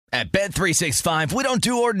At Bet365, we don't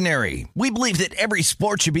do ordinary. We believe that every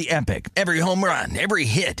sport should be epic. Every home run, every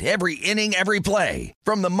hit, every inning, every play.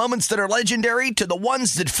 From the moments that are legendary to the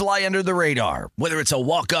ones that fly under the radar. Whether it's a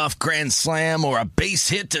walk-off grand slam or a base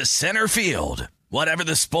hit to center field. Whatever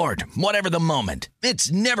the sport, whatever the moment.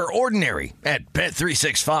 It's never ordinary at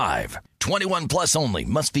Bet365. 21 plus only.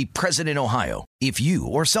 Must be present in Ohio. If you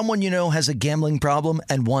or someone you know has a gambling problem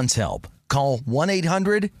and wants help, call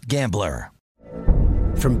 1-800-GAMBLER.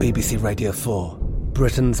 From BBC Radio 4,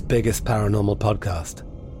 Britain's biggest paranormal podcast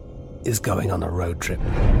is going on a road trip.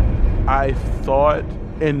 I thought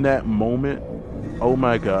in that moment, oh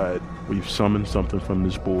my God, we've summoned something from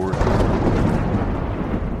this board.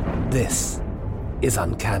 This is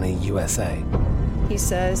Uncanny USA. He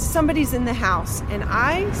says, somebody's in the house, and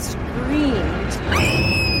I screamed.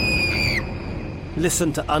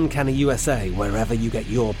 Listen to Uncanny USA wherever you get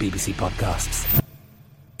your BBC podcasts,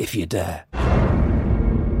 if you dare.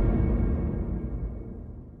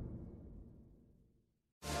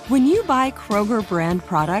 When you buy Kroger brand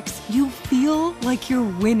products, you feel like you're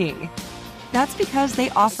winning. That's because they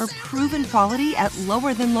offer proven quality at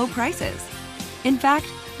lower than low prices. In fact,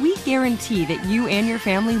 we guarantee that you and your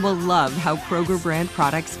family will love how Kroger brand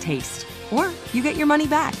products taste, or you get your money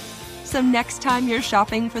back. So next time you're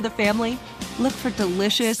shopping for the family, look for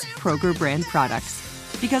delicious Kroger brand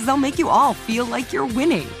products, because they'll make you all feel like you're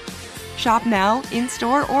winning. Shop now,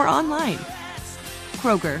 in-store, or online.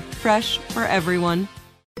 Kroger, fresh for everyone.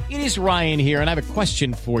 It is Ryan here, and I have a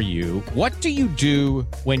question for you. What do you do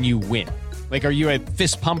when you win? Like, are you a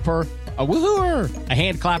fist pumper, a woo-hooer, a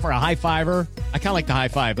hand clapper, a high-fiver? I kind of like the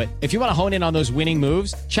high-five, but if you want to hone in on those winning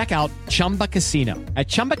moves, check out Chumba Casino. At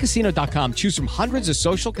ChumbaCasino.com, choose from hundreds of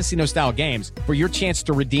social casino-style games for your chance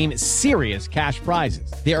to redeem serious cash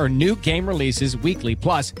prizes. There are new game releases weekly,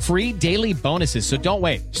 plus free daily bonuses, so don't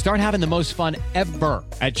wait. Start having the most fun ever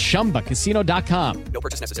at ChumbaCasino.com. No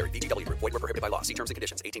purchase necessary. VGW. Void where prohibited by law. See terms and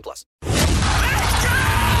conditions. 18+.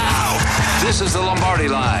 This is the Lombardi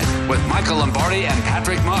Line with Michael Lombardi and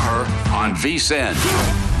Patrick Maher on VSiN.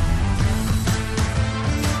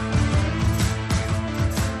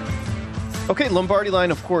 Okay, Lombardi Line,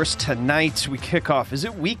 of course, tonight we kick off. Is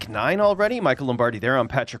it week 9 already? Michael Lombardi there. I'm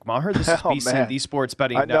Patrick Maher. This is VSiN, Sports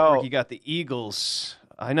Betting Network. You got the Eagles.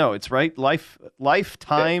 I know, it's right.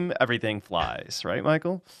 Lifetime, everything flies, right,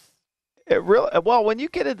 Michael? It really, well, when you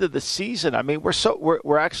get into the season, I mean,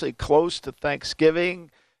 we're actually close to Thanksgiving.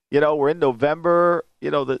 You know, we're in November.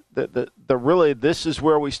 You know, the really, this is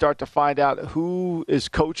where we start to find out who is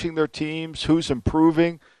coaching their teams, who's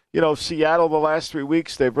improving. You know, Seattle the last 3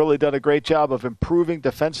 weeks, they've really done a great job of improving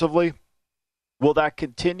defensively. Will that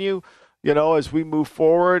continue, you know, as we move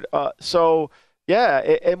forward? Yeah,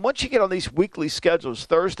 and once you get on these weekly schedules,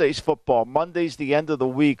 Thursday's football, Monday's the end of the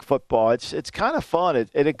week football. It's kind of fun,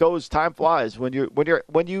 and it goes. Time flies when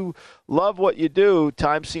you love what you do.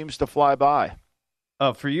 Time seems to fly by.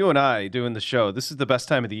 For you and I doing the show, this is the best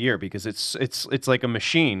time of the year because it's like a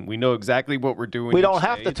machine. We know exactly what we're doing. We don't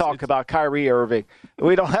have to talk about Kyrie Irving.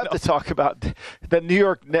 We don't have to talk about the New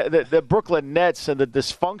York, the Brooklyn Nets, and the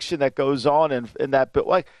dysfunction that goes on in that.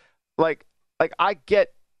 Like I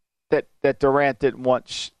get that Durant didn't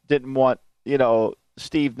want you know,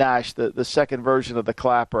 Steve Nash, the second version of the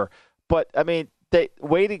clapper, but I mean.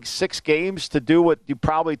 Waiting 6 games to do what you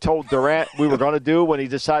probably told Durant we were going to do when he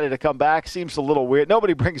decided to come back seems a little weird.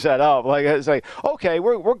 Nobody brings that up. Like, it's like, okay,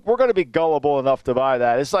 we're going to be gullible enough to buy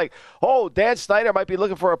that. It's like, oh, Dan Snyder might be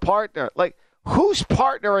looking for a partner. Like, who's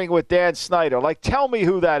partnering with Dan Snyder? Like, tell me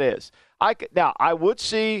who that is. Now, I would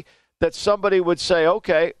see that somebody would say,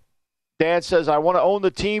 okay, Dan says, I want to own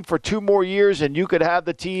the team for 2 more years, and you could have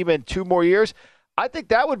the team in 2 more years. I think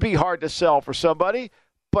that would be hard to sell for somebody.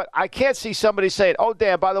 But I can't see somebody saying, oh,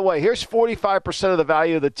 Dan, by the way, here's 45% of the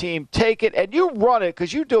value of the team. Take it, and you run it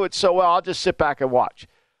because you do it so well. I'll just sit back and watch.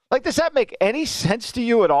 Like, does that make any sense to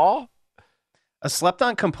you at all? A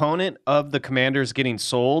slept-on component of the Commanders getting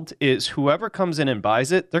sold is whoever comes in and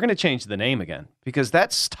buys it, they're going to change the name again because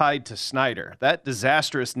that's tied to Snyder. That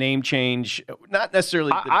disastrous name change, not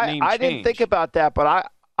necessarily the name change. I didn't think about that, but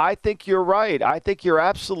I think you're right. I think you're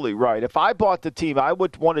absolutely right. If I bought the team, I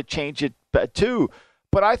would want to change it too.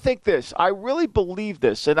 But I think this. I really believe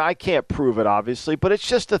this, and I can't prove it, obviously, but it's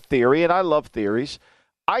just a theory, and I love theories.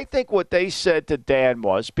 I think what they said to Dan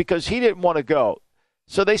was, because he didn't want to go,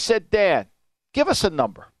 so they said, Dan, give us a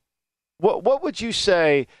number. What would you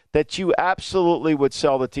say that you absolutely would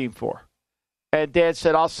sell the team for? And Dan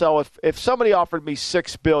said, I'll sell it. If somebody offered me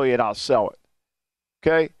 $6 billion, I'll sell it.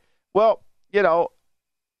 Okay? Well, you know,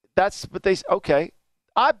 that's what they – okay.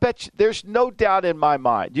 I bet you, there's no doubt in my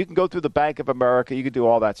mind. You can go through the Bank of America. You can do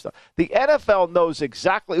all that stuff. The NFL knows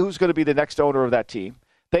exactly who's going to be the next owner of that team.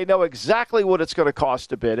 They know exactly what it's going to cost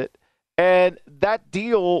to bid it. And that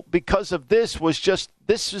deal, because of this was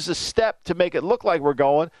a step to make it look like we're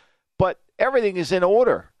going, but everything is in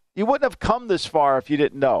order. You wouldn't have come this far if you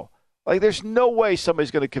didn't know. Like, there's no way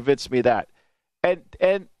somebody's going to convince me that.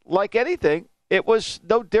 And like anything, it was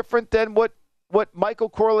no different than what Michael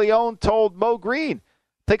Corleone told Mo Green.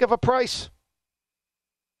 Think of a price.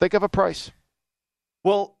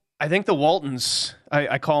 Well, I think the Waltons,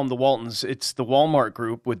 I call them the Waltons. It's the Walmart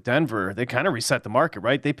group with Denver. They kind of reset the market,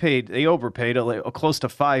 right? They overpaid close to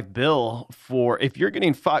 $5 billion for, if you're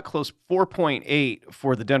getting close 4.8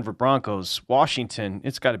 for the Denver Broncos, Washington,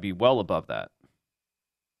 it's got to be well above that.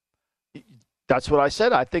 That's what I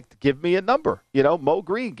said. I think, give me a number. Mo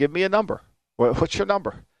Green, give me a number. What's your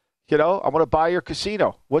number? I want to buy your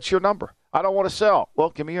casino. What's your number? I don't want to sell.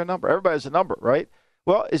 Well, give me your number. Everybody has a number, right?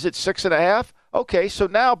 Well, is it 6.5? Okay, so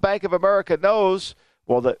now Bank of America knows.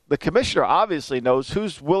 Well, the commissioner obviously knows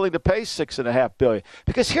who's willing to pay $6.5 billion.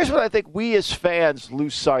 Because here's what I think we as fans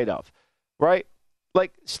lose sight of, right?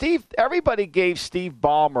 Like everybody gave Steve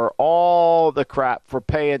Ballmer all the crap for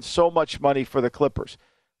paying so much money for the Clippers.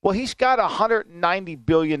 Well, he's got $190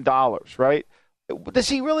 billion, right? Does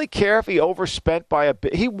he really care if he overspent by a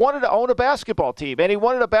bit? He wanted to own a basketball team, and he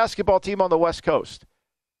wanted a basketball team on the West Coast.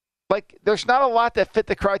 Like, there's not a lot that fit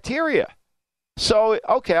the criteria. So,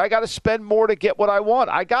 okay, I got to spend more to get what I want.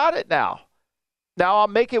 I got it now. Now I'll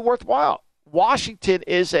make it worthwhile. Washington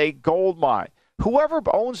is a gold mine. Whoever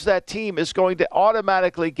owns that team is going to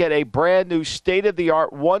automatically get a brand new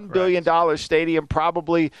state-of-the-art $1 billion stadium,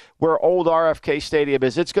 probably where old RFK Stadium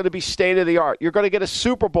is. It's going to be state-of-the-art. You're going to get a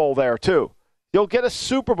Super Bowl there, too. You'll get a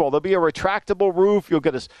Super Bowl. There'll be a retractable roof. Who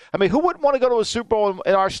wouldn't want to go to a Super Bowl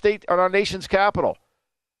in our state, in our nation's capital?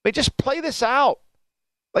 Just play this out.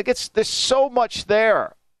 Like, there's so much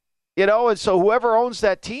there, and so whoever owns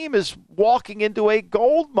that team is walking into a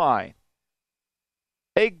gold mine.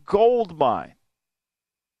 A gold mine.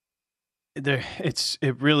 It's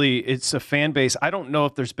a fan base. I don't know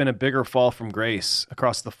if there's been a bigger fall from grace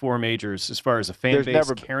across the four majors as far as a fan base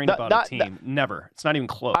caring about a team. Never. It's not even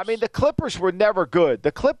close. I mean, the Clippers were never good.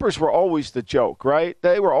 The Clippers were always the joke, right?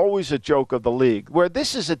 They were always a joke of the league. Where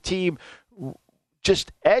this is a team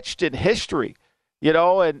just etched in history,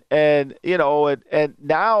 and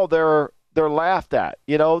now they're laughed at.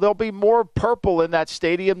 There'll be more purple in that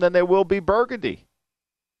stadium than there will be burgundy.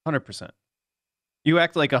 100%. You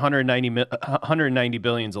act like 190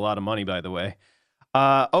 billion is a lot of money, by the way.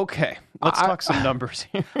 Okay, let's talk some numbers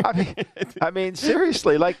here. I mean,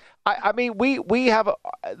 seriously, like, we have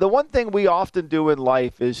the one thing we often do in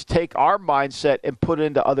life is take our mindset and put it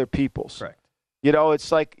into other people's. Correct.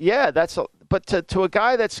 It's like, yeah, but to a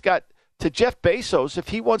guy that's got, to Jeff Bezos, if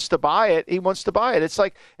he wants to buy it, he wants to buy it. It's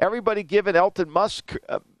like everybody giving Elon Musk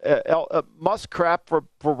crap for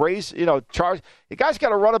charge. The guy's got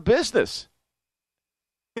to run a business.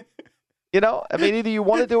 Either you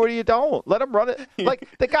want to do it or you don't. Let him run it. Like,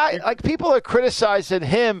 the guy, like, people are criticizing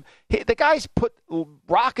him. The guy's put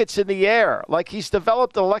rockets in the air. Like, he's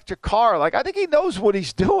developed an electric car. Like, I think he knows what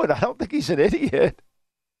he's doing. I don't think he's an idiot.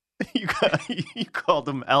 You called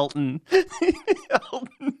him Elton.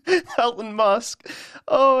 Elton Musk.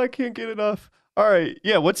 Oh, I can't get enough. All right.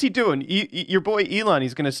 Yeah, what's he doing? Your boy Elon,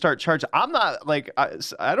 he's going to start charging. I'm not, like,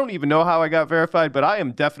 I don't even know how I got verified, but I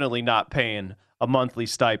am definitely not paying a monthly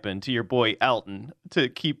stipend to your boy Elton to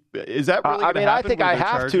keep. Is that really going to happen? I think I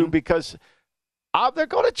have to, because they're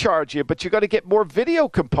going to charge you, but you're going to get more video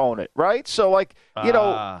component, right? So, like,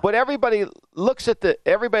 when everybody looks at the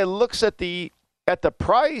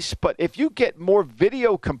price, but if you get more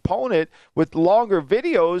video component with longer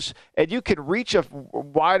videos and you can reach a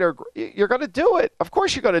wider, you're going to do it. Of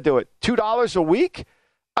course you're going to do it. $2 a week?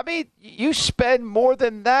 I mean, you spend more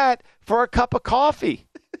than that for a cup of coffee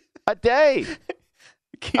a day.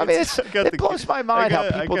 I mean, it blows my mind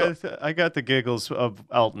how people I got the giggles of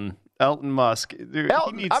Elton Musk.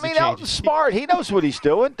 Elton's smart. He knows what he's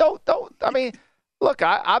doing. Don't. I mean, look,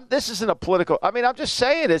 this isn't a political. I mean, I'm just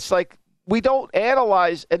saying, it's like, we don't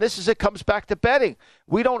analyze, and it comes back to betting.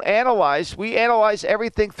 We don't analyze. We analyze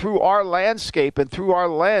everything through our landscape and through our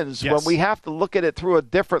lens, when we have to look at it through a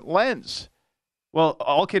different lens. Well,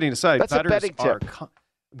 all kidding aside, that's a betting tip.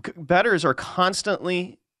 Bettors are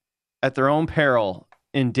constantly at their own peril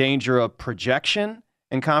in danger of projection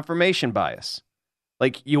and confirmation bias.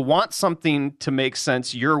 Like, you want something to make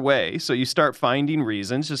sense your way, so you start finding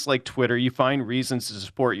reasons, just like Twitter, you find reasons to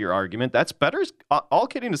support your argument. That's bettors. All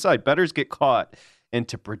kidding aside, bettors get caught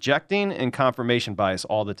into projecting and confirmation bias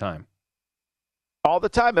all the time. All the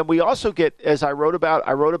time. And we also get, as I wrote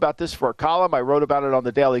about this for a column, I wrote about it on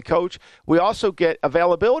the Daily Coach, we also get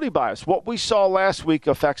availability bias. What we saw last week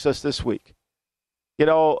affects us this week.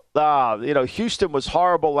 Houston was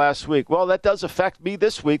horrible last week. Well, that does affect me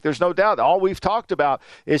this week. There's no doubt. All we've talked about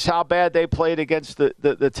is how bad they played against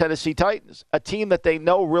the Tennessee Titans, a team that they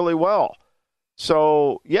know really well.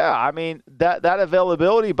 So, yeah, I mean, that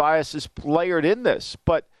availability bias is layered in this.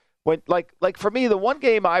 But when like for me, the one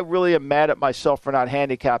game I really am mad at myself for not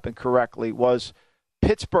handicapping correctly was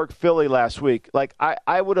Pittsburgh-Philly last week. Like,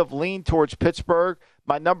 I would have leaned towards Pittsburgh.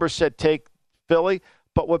 My number said take Philly.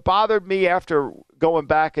 But what bothered me after going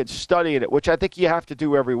back and studying it, which I think you have to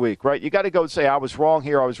do every week, right? You got to go and say, I was wrong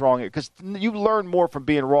here, because you learn more from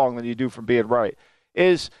being wrong than you do from being right,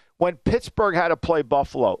 is when Pittsburgh had to play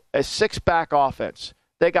Buffalo, a 6-back offense,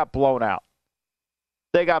 they got blown out.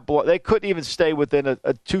 They couldn't even stay within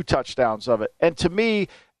a 2 touchdowns of it. And to me,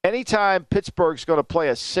 anytime Pittsburgh's going to play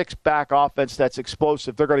a 6-back offense that's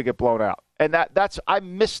explosive, they're going to get blown out. And I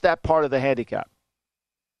missed that part of the handicap.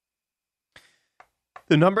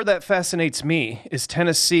 The number that fascinates me is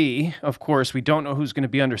Tennessee. Of course, we don't know who's going to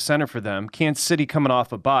be under center for them. Kansas City coming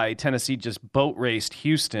off a bye. Tennessee just boat raced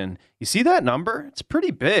Houston. You see that number? It's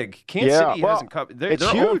pretty big. Kansas City hasn't covered. They're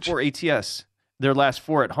huge. 0-4 ATS. Their last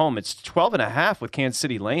 4 at home. It's 12.5 with Kansas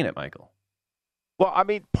City laying it, Michael. Well, I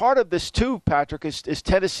mean, part of this too, Patrick, is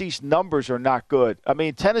Tennessee's numbers are not good. I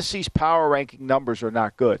mean, Tennessee's power ranking numbers are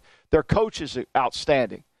not good. Their coach is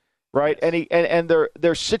outstanding. Right, and their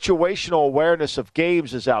situational awareness of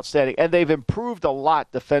games is outstanding, and they've improved a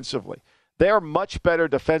lot defensively. They're much better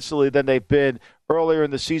defensively than they've been earlier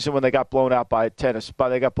in the season when they got blown out by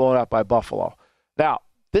Buffalo. Now,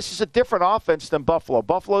 this is a different offense than Buffalo.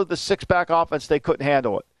 Buffalo, the 6-back offense, they couldn't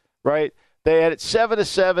handle it. Right, they had it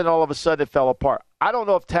 7-7. All of a sudden, it fell apart. I don't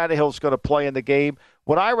know if Tannehill's going to play in the game.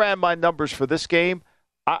 When I ran my numbers for this game,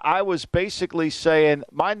 I was basically saying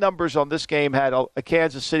my numbers on this game had a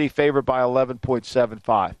Kansas City favored by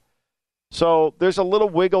 11.75. So there's a little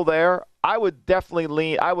wiggle there. I would definitely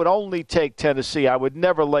lean. I would only take Tennessee. I would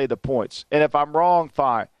never lay the points. And if I'm wrong,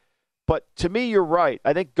 fine. But to me, you're right.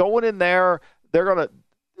 I think going in there,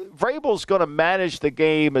 Vrabel's going to manage the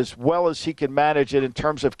game as well as he can manage it in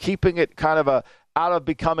terms of keeping it kind of out of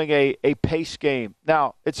becoming a pace game.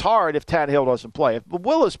 Now, it's hard if Tannehill doesn't play. If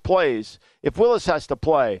Willis has to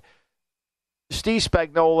play, Steve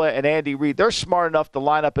Spagnuolo and Andy Reid, they're smart enough to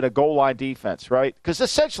line up in a goal line defense, right? Because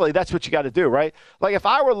essentially that's what you got to do, right? Like if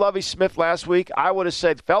I were Lovie Smith last week, I would have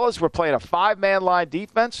said, fellas, we're playing a 5-man line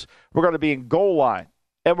defense. We're going to be in goal line.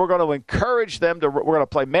 And we're going to encourage them we're going to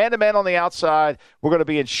play man-to-man on the outside. We're going to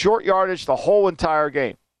be in short yardage the whole entire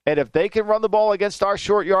game. And if they can run the ball against our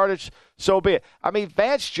short yardage, so be it. I mean,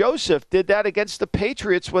 Vance Joseph did that against the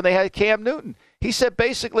Patriots when they had Cam Newton. He said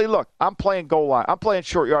basically, look, I'm playing goal line. I'm playing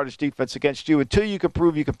short yardage defense against you until you can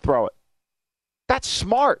prove you can throw it. That's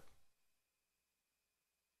smart.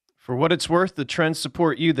 For what it's worth, the trends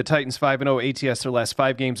support you. The Titans 5-0 ATS their last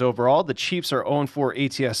 5 games overall. The Chiefs are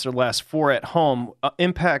 0-4 ATS their last 4 at home.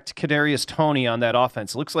 Impact Kadarius Toney on that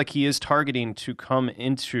offense. It looks like he is targeting to come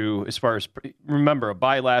into, as far as, remember, a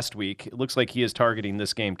bye last week. It looks like he is targeting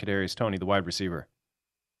this game, Kadarius Toney, the wide receiver.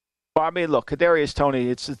 Well, I mean, look, Kadarius Toney,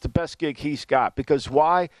 it's the best gig he's got. Because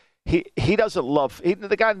why? He doesn't love,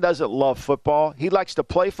 the guy doesn't love football. He likes to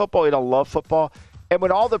play football. He don't love football. And when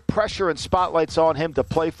all the pressure and spotlight's on him to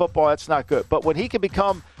play football, that's not good. But when he can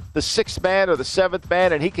become the 6th man or the 7th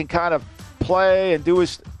man and he can kind of play and do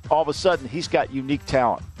all of a sudden, he's got unique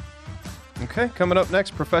talent. Okay, coming up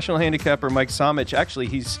next, professional handicapper Mike Somich. Actually,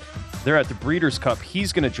 they're at the Breeders' Cup.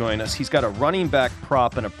 He's going to join us. He's got a running back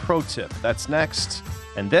prop and a pro tip. That's next.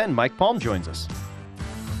 And then Mike Palm joins us.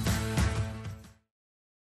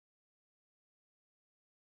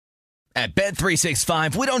 At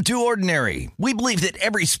Bet365, we don't do ordinary. We believe that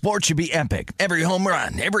every sport should be epic. Every home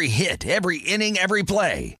run, every hit, every inning, every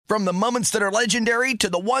play. From the moments that are legendary to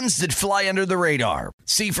the ones that fly under the radar.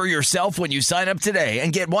 See for yourself when you sign up today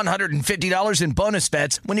and get $150 in bonus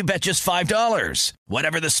bets when you bet just $5.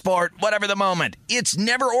 Whatever the sport, whatever the moment, it's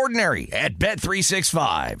never ordinary at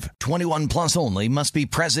Bet365. 21 plus only. Must be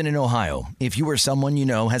present in Ohio. If you or someone you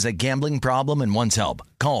know has a gambling problem and wants help,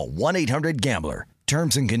 call 1-800-GAMBLER.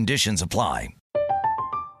 Terms and conditions apply.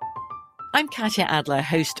 I'm Katya Adler,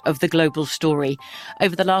 host of The Global Story.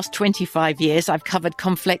 Over the last 25 years, I've covered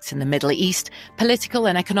conflicts in the Middle East, political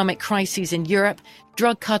and economic crises in Europe,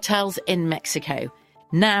 drug cartels in Mexico.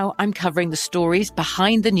 Now I'm covering the stories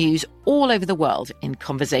behind the news all over the world in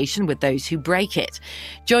conversation with those who break it.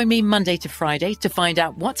 Join me Monday to Friday to find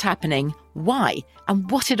out what's happening, why, and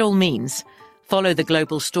what it all means. Follow The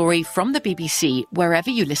Global Story from the BBC wherever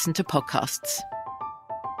you listen to podcasts.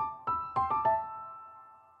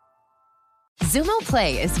 Xumo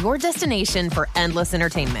Play is your destination for endless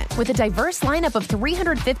entertainment. With a diverse lineup of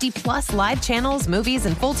 350 plus live channels, movies,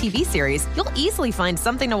 and full TV series, you'll easily find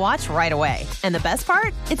something to watch right away. And the best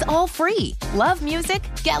part? It's all free. Love music?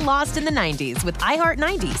 Get lost in the 90s with iHeart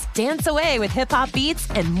 90s, dance away with hip-hop beats,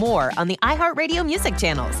 and more on the iHeartRadio music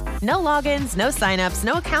channels. No logins, no signups,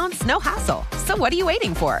 no accounts, no hassle. So what are you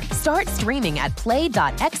waiting for? Start streaming at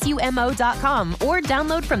play.xumo.com or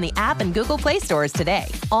download from the app and Google Play stores today.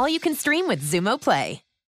 All you can stream with Xumo Play.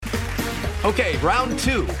 Okay, round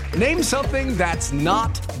 2. Name something that's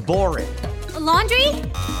not boring. A laundry?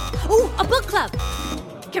 Ooh, a book club.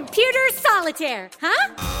 Computer solitaire,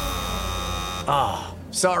 huh? Ah,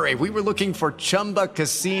 oh, sorry, we were looking for Chumba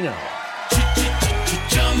Casino.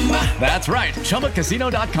 That's right,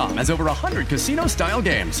 ChumbaCasino.com has over 100 casino-style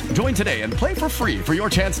games. Join today and play for free for your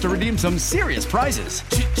chance to redeem some serious prizes.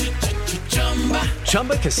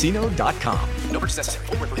 ChumbaCasino.com. No purchase necessary.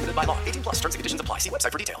 Void where prohibited by law. 18 plus. Terms and conditions apply. See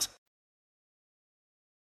website for details.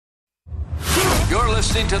 You're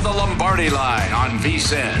listening to the Lombardi Line on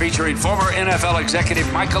VSiN, featuring former NFL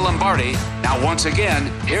executive Michael Lombardi. Now, once again,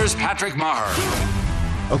 here's Patrick Maher.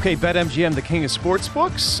 Okay, BetMGM, the king of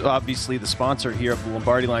sportsbooks, obviously the sponsor here of the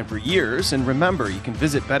Lombardi Line for years. And remember, you can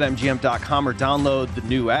visit BetMGM.com or download the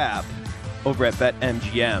new app over at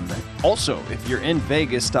BetMGM. Also, if you're in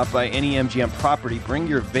Vegas, stop by any MGM property, bring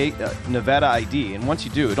your Nevada ID. And once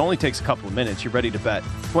you do, it only takes a couple of minutes. You're ready to bet.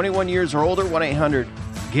 21 years or older,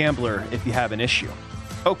 1-800-GAMBLER if you have an issue.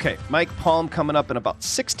 Okay, Mike Palm coming up in about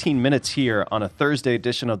 16 minutes here on a Thursday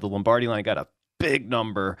edition of the Lombardi Line. Got a big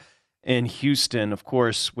number in Houston, of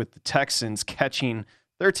course, with the Texans catching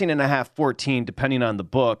 13.5, 14, depending on the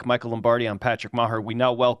book. Michael Lombardi on Patrick Maher. We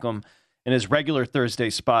now welcome in his regular Thursday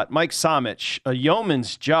spot, Mike Somich, a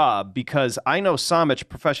yeoman's job, because I know Somich,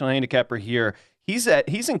 professional handicapper here, he's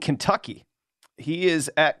in Kentucky. He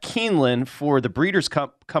is at Keeneland for the Breeders'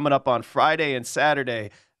 Cup coming up on Friday and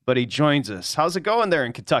Saturday, but he joins us. How's it going there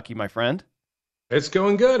in Kentucky, my friend? It's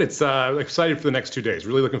going good. It's excited for the next 2 days.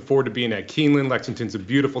 Really looking forward to being at Keeneland. Lexington's a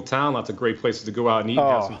beautiful town. Lots of great places to go out and eat and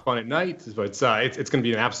have some fun at night. But it's going to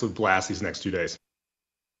be an absolute blast these next 2 days.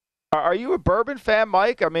 Are you a bourbon fan,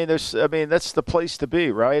 Mike? I mean, that's the place to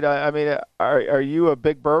be, right? Are you a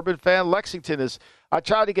big bourbon fan? Lexington is. I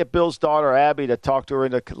tried to get Bill's daughter Abby to talk to her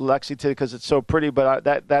into Lexington because it's so pretty, but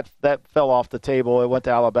that fell off the table. It went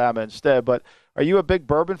to Alabama instead. But are you a big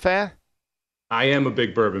bourbon fan? I am a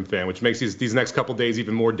big bourbon fan, which makes these next couple days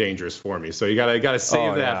even more dangerous for me. So you gotta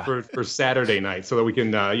save that for Saturday night so that we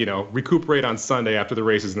can recuperate on Sunday after the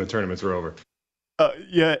races and the tournaments are over.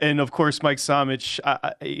 Yeah, and of course, Mike Somich,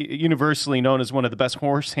 universally known as one of the best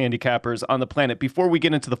horse handicappers on the planet. Before we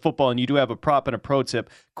get into the football, and you do have a prop and a pro tip,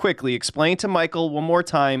 quickly explain to Michael one more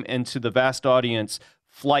time and to the vast audience,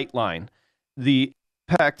 Flightline, the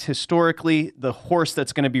impact historically, the horse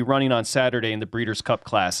that's going to be running on Saturday in the Breeders' Cup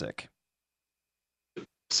Classic.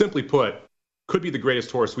 Simply put, could be the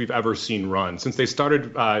greatest horse we've ever seen run. Since they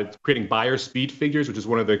started creating Beyer speed figures, which is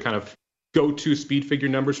one of the kind of go-to speed figure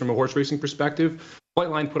numbers from a horse racing perspective,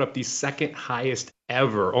 Flightline put up the second highest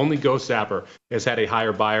ever. Only Go Sapper has had a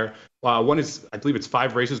higher Beyer. One is, I believe it's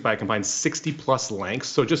 5 races by a combined 60-plus lengths,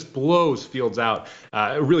 so just blows fields out.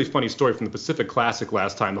 A really funny story from the Pacific Classic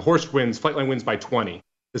last time. The horse wins, Flightline wins by 20.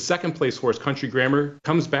 The second-place horse, Country Grammar,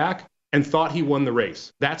 comes back and thought he won the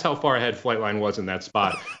race. That's how far ahead Flightline was in that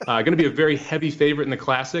spot. Going to be a very heavy favorite in the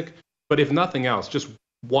Classic, but if nothing else, just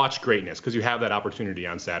watch greatness because you have that opportunity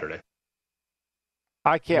on Saturday.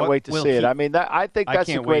 I can't wait to see it. I mean, I think that's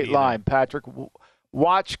a great line, Patrick.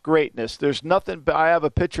 Watch greatness. There's nothing. I have a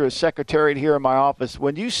picture of Secretariat here in my office.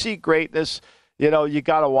 When you see greatness, you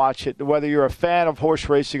got to watch it, whether you're a fan of horse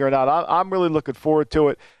racing or not. I'm really looking forward to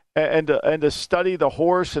it, and to study the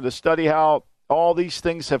horse and to study how all these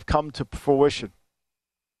things have come to fruition.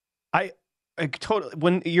 I totally.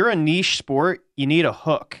 When you're a niche sport, you need a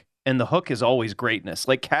hook. And the hook is always greatness.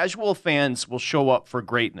 Like, casual fans will show up for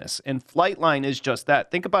greatness. And Flightline is just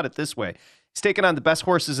that. Think about it this way. He's taking on the best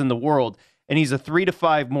horses in the world, and he's a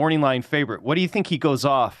 3-5 morning line favorite. What do you think he goes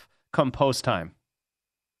off come post time?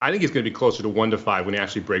 I think he's going to be closer to 1-5 when he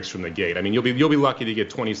actually breaks from the gate. I mean, you'll be lucky to get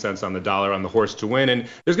 20 cents on the dollar on the horse to win. And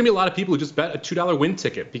there's going to be a lot of people who just bet a $2 win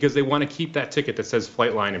ticket because they want to keep that ticket that says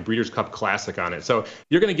Flightline and Breeders' Cup Classic on it. So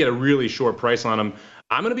you're going to get a really short price on them.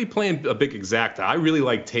 I'm going to be playing a big exacta. I really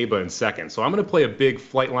like Taba in second. So I'm going to play a big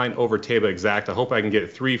Flightline over Taba exacta. I hope I can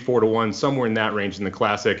get 3-4 to 1, somewhere in that range in the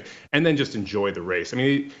Classic, and then just enjoy the race. I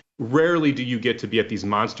mean, rarely do you get to be at these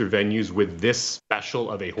monster venues with this special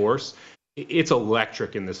of a horse. It's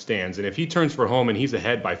electric in the stands. And if he turns for home and he's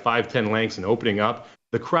ahead by 5-10 lengths and opening up,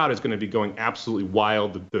 the crowd is going to be going absolutely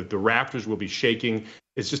wild. The rafters will be shaking.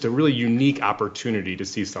 it's just a really unique opportunity to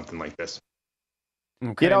see something like this.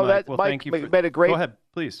 Okay, Mike, Mike made a great. Go ahead,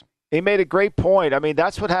 please. He made a great point. I mean,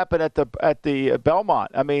 that's what happened at the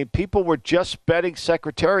Belmont. I mean, people were just betting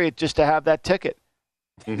Secretariat just to have that ticket.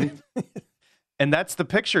 Mm-hmm. And that's the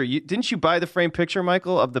picture. Didn't you buy the framed picture,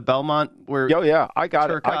 Michael, of the Belmont? Where oh yeah, I got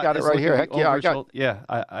it. I got it right here. Heck yeah, I got. Yeah,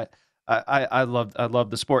 I love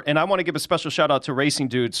the sport, and I want to give a special shout out to Racing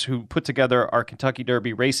Dudes who put together our Kentucky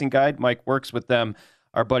Derby racing guide. Mike works with them.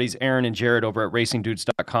 Our buddies Aaron and Jared over at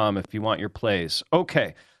racingdudes.com if you want your plays.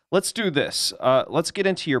 Okay, let's do this. Let's get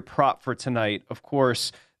into your prop for tonight. Of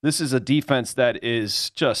course, this is a defense that is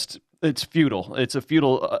just. It's futile. It's a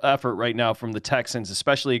futile effort right now from the Texans,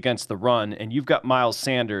 especially against the run. And you've got Miles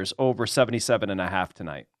Sanders over 77.5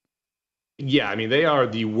 tonight. Yeah, I mean, they are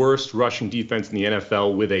the worst rushing defense in the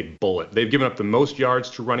NFL with a bullet. They've given up the most yards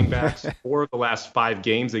to running backs. 4 of the last 5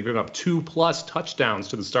 games, they've given up 2+ touchdowns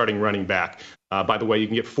to the starting running back. By the way, you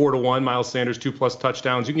can get 4-1 Miles Sanders, 2+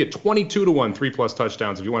 touchdowns. You can get 22-1, 3+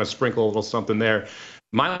 touchdowns if you want to sprinkle a little something there.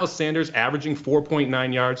 Miles Sanders averaging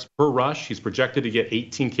 4.9 yards per rush. He's projected to get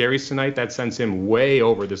 18 carries tonight. That sends him way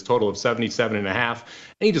over this total of 77.5.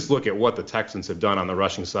 And you just look at what the Texans have done on the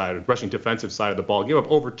rushing defensive side of the ball. Give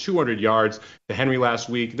up over 200 yards to Henry last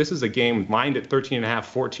week. This is a game lined at 13.5,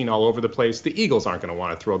 14 all over the place. The Eagles aren't going to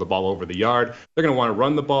want to throw the ball over the yard. They're going to want to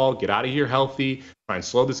run the ball, get out of here healthy, try and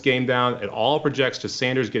slow this game down. It all projects to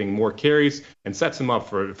Sanders getting more carries and sets him up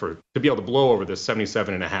to be able to blow over this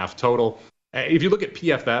 77.5 total. If you look at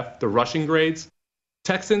PFF, the rushing grades,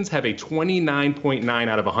 Texans have a 29.9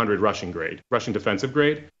 out of 100 rushing defensive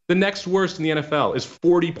grade. The next worst in the NFL is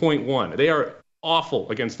 40.1. They are awful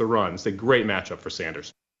against the run. It's a great matchup for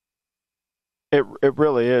Sanders. It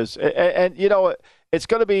really is. And you know, it's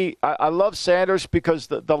going to be, I love Sanders because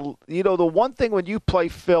the one thing when you play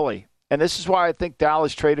Philly, and this is why I think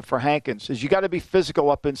Dallas traded for Hankins, is you got to be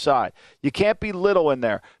physical up inside. You can't be little in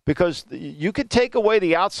there because you can take away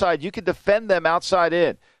the outside. You can defend them outside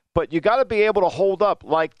in. But you got to be able to hold up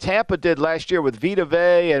like Tampa did last year with Vita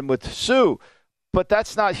Vea and with Sue. But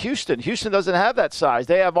that's not Houston. Houston doesn't have that size.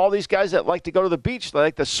 They have all these guys that like to go to the beach. They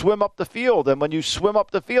like to swim up the field. And when you swim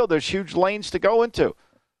up the field, there's huge lanes to go into.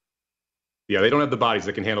 Yeah, they don't have the bodies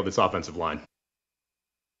that can handle this offensive line.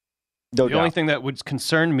 The only thing that would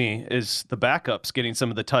concern me is the backups getting some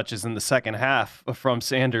of the touches in the second half from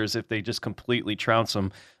Sanders if they just completely trounce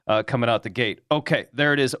them coming out the gate. Okay,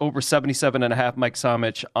 there it is, over 77.5. Mike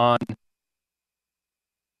Somich on.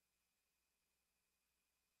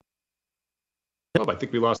 Oh, I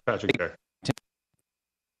think we lost Patrick there.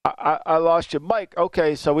 I lost you. Mike,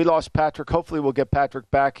 okay, so we lost Patrick. Hopefully we'll get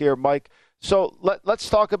Patrick back here. Mike, so let's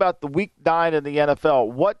talk about the Week 9 in the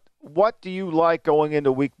NFL. What do you like going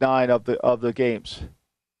into Week 9 of the games?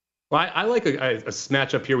 Well, I like a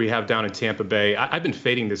matchup here we have down in Tampa Bay. I've been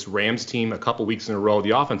fading this Rams team a couple weeks in a row.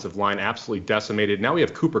 The offensive line absolutely decimated. Now we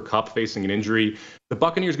have Cooper Kupp facing an injury. The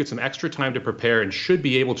Buccaneers get some extra time to prepare and should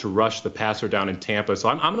be able to rush the passer down in Tampa. So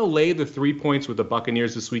I'm going to lay the 3 points with the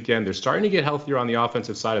Buccaneers this weekend. They're starting to get healthier on the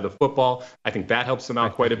offensive side of the football. I think that helps them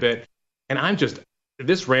out quite a bit. And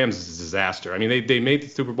this Rams is a disaster. I mean, they made the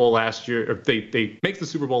Super Bowl last year, or they make the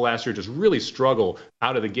Super Bowl last year, just really struggle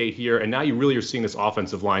out of the gate here. And now you really are seeing this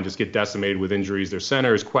offensive line just get decimated with injuries. Their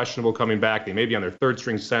center is questionable coming back. They may be on their third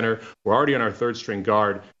string center. We're already on our third string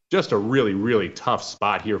guard. Just a really, really tough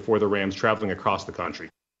spot here for the Rams traveling across the country.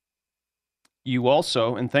 You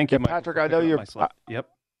also, and thank you, Patrick, I know you're. Yep.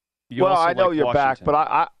 I know you're back,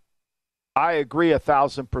 but I agree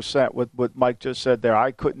 1,000% with what Mike just said there.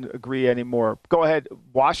 I couldn't agree anymore. Go ahead.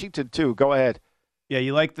 Washington, too. Go ahead. Yeah,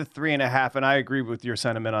 you like the 3.5, and I agree with your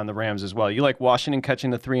sentiment on the Rams as well. You like Washington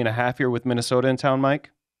catching the 3.5 here with Minnesota in town, Mike?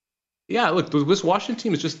 Yeah, look, this Washington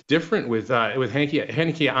team is just different with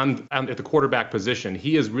Heinicke on at the quarterback position.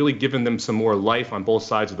 He has really given them some more life on both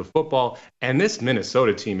sides of the football. And this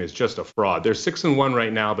Minnesota team is just a fraud. They're 6-1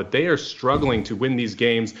 right now, but they are struggling to win these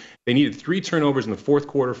games. They needed 3 turnovers in the fourth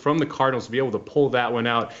quarter from the Cardinals to be able to pull that one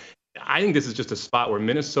out. I think this is just a spot where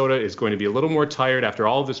Minnesota is going to be a little more tired after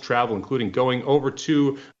all of this travel, including going over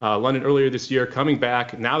to London earlier this year, coming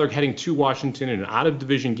back. Now they're heading to Washington in an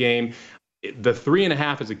out-of-division game. The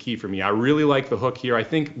 3.5 is a key for me. I really like the hook here. I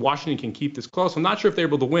think Washington can keep this close. I'm not sure if they're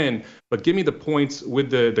able to win, but give me the points with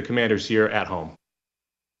the Commanders here at home.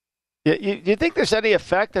 Yeah, you think there's any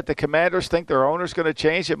effect that the Commanders think their owner's going to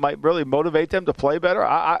change? It might really motivate them to play better.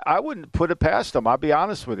 I wouldn't put it past them. I'll be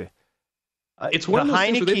honest with you. It's one of those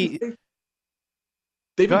things where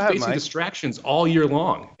they've been facing distractions all year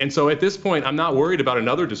long. And so at this point, I'm not worried about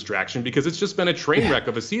another distraction because it's just been a train wreck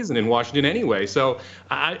of a season in Washington anyway. So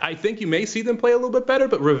I think you may see them play a little bit better,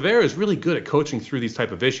 but Rivera is really good at coaching through these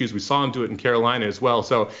type of issues. We saw him do it in Carolina as well.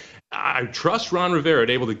 So I trust Ron Rivera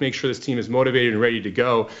to able to make sure this team is motivated and ready to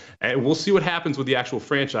go. And we'll see what happens with the actual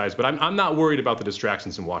franchise, but I'm not worried about the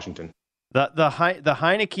distractions in Washington. The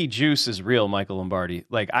Heineke juice is real, Michael Lombardi.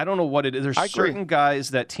 Like, I don't know what it is. There's certain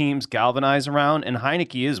guys that teams galvanize around, and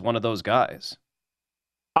Heineke is one of those guys.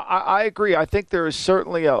 I agree. I think there is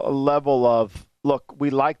certainly a level of, look, we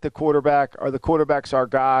like the quarterback, or the quarterback's our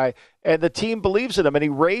guy, and the team believes in him.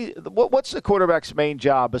 And what's the quarterback's main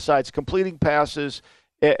job besides completing passes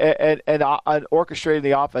and orchestrating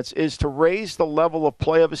the offense is to raise the level of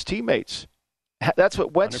play of his teammates. That's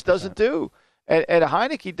what Wentz 100%. doesn't do. And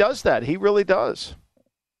Heineke does that. He really does.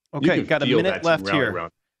 Okay, got a minute left here.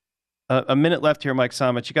 A minute left here, Mike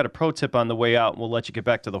Somich. You got a pro tip on the way out, and we'll let you get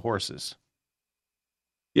back to the horses.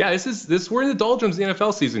 Yeah, we're in the doldrums of the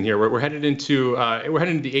NFL season here. We're headed into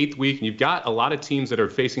the 8th week, and you've got a lot of teams that are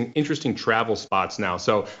facing interesting travel spots now.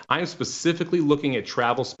 So I am specifically looking at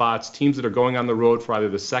travel spots, teams that are going on the road for either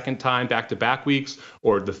the second time back-to-back weeks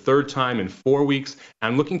or the third time in 4 weeks.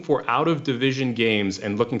 I'm looking for out-of-division games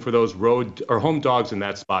and looking for those road or home dogs in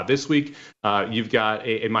that spot. This week, you've got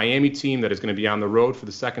a Miami team that is going to be on the road for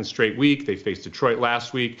the second straight week. They faced Detroit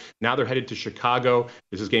last week. Now they're headed to Chicago.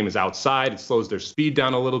 This game is outside. It slows their speed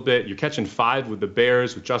down a little bit. You're catching 5 with the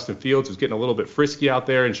Bears with Justin Fields, who's getting a little bit frisky out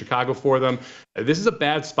there in Chicago for them. This is a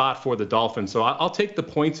bad spot for the Dolphins. So I'll take the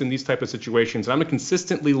points in these type of situations. I'm going to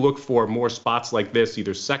consistently look for more spots like this,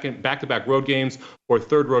 either second back-to-back road games or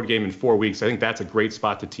third road game in 4 weeks. I think that's a great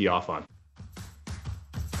spot to tee off on.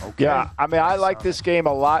 Okay. Yeah, I mean, I like this game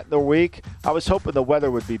a lot in the week. I was hoping the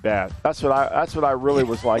weather would be bad. That's what I really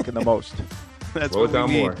was liking the most. That's what we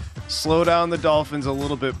need. Slow down the Dolphins a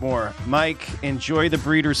little bit more. Mike, enjoy the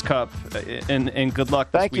Breeders' Cup, and good luck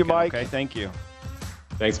this weekend. Thank you, Mike. Okay, thank you.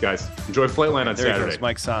 Thanks, guys. Enjoy Flightline on Saturday. There goes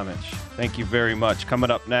Mike Somich. Thank you very much. Coming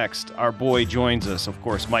up next, our boy joins us, of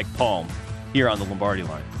course, Mike Palm, here on the Lombardi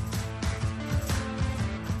Line.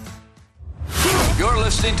 You're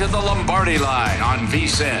listening to the Lombardi Line on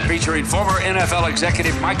VSiN, featuring former NFL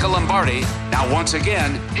executive Michael Lombardi. Now, once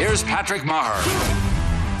again, here's Patrick Maher.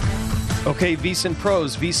 Okay, VSiN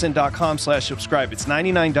Pros, vsin.com/subscribe. It's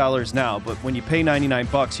 $99 now, but when you pay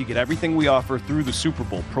 $99, you get everything we offer through the Super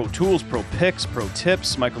Bowl. Pro tools, pro picks, pro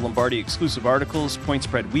tips, Michael Lombardi exclusive articles, point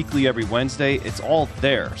spread weekly every Wednesday. It's all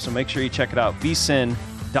there, so make sure you check it out.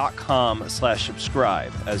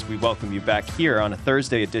 vsin.com/subscribe as we welcome you back here on a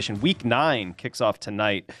Thursday edition. Week 9 kicks off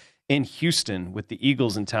tonight in Houston with the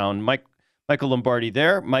Eagles in town. Michael Lombardi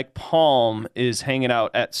there. Mike Palm is hanging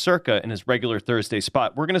out at Circa in his regular Thursday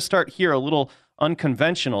spot. We're going to start here a little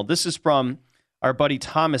unconventional. This is from our buddy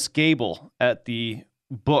Thomas Gable at the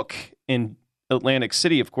book in Atlantic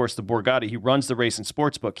City, of course, the Borgata. He runs the Race and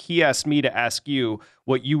Sports book. He asked me to ask you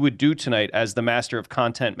what you would do tonight as the master of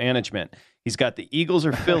content management. He's got the Eagles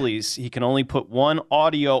or Phillies. He can only put one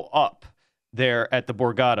audio up there at the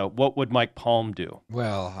Borgata. What would Mike Palm do?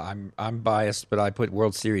 Well, I'm biased, but I put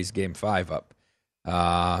World Series Game 5 up.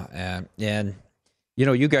 And you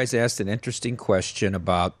know, you guys asked an interesting question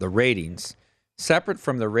about the ratings. Separate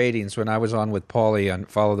from the ratings, when I was on with Paulie on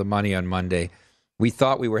Follow the Money on Monday, we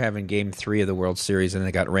thought we were having Game 3 of the World Series, and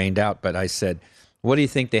it got rained out. But I said, what do you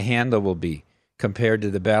think the handle will be compared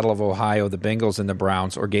to the Battle of Ohio, the Bengals and the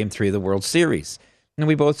Browns, or Game 3 of the World Series? And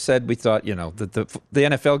we both said we thought, you know, that the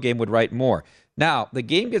NFL game would write more. Now, the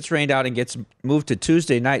game gets rained out and gets moved to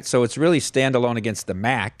Tuesday night, so it's really standalone against the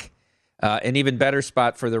MAC, an even better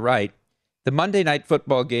spot for the right. The Monday night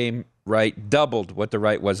football game right doubled what the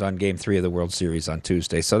right was on Game 3 of the World Series on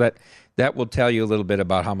Tuesday. So that will tell you a little bit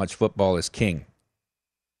about how much football is king.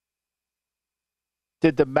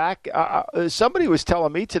 Did the MAC somebody was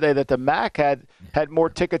telling me today that the MAC had more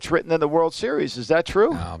tickets written than the World Series. Is that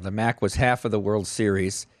true? No, the MAC was half of the World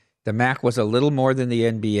Series. The MAC was a little more than the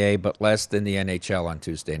NBA, but less than the NHL on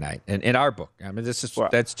Tuesday night. And in our book, I mean,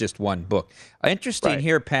 that's just one book. Interesting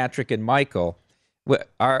here, Patrick and Michael.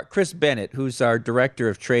 Our Chris Bennett, who's our director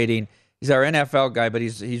of trading, he's our NFL guy, but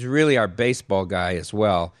he's really our baseball guy as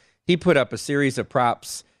well. He put up a series of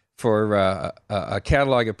props for a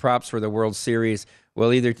catalog of props for the World Series.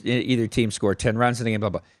 Well, either team score 10 runs in the game, blah,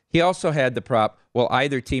 blah. He also had the prop, well,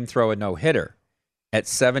 either team throw a no-hitter at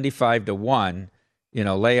 75-1, you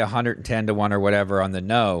know, lay 110-1 or whatever on the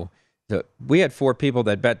no. We had 4 people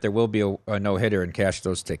that bet there will be a no-hitter and cash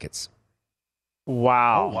those tickets.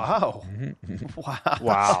 Wow. Oh, wow. Mm-hmm.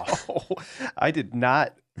 Wow. I did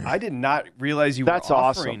not realize you were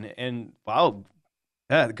offering. Awesome. And wow,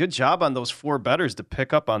 Yeah, good job on those 4 bettors to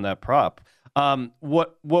pick up on that prop.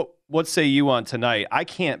 What say you on tonight? I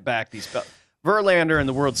can't back these. Verlander in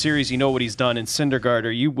the World Series, you know what he's done. In Syndergaard,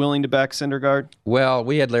 are you willing to back Syndergaard? Well,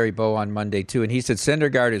 we had Larry Bow on Monday, too, and he said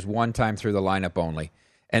Syndergaard is one time through the lineup only.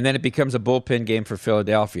 And then it becomes a bullpen game for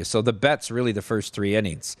Philadelphia. So the bet's really the first 3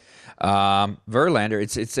 innings.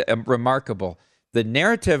 Verlander, it's remarkable. The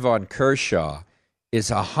narrative on Kershaw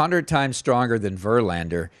is 100 times stronger than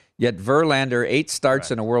Verlander, yet Verlander, 8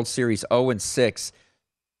 starts in a World Series, 0-6.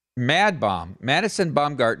 Madison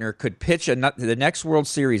Bumgarner could pitch the next World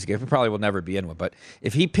Series game. He probably will never be in one, but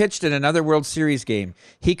if he pitched in another World Series game,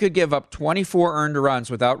 he could give up 24 earned runs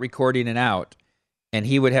without recording an out, and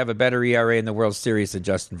he would have a better ERA in the World Series than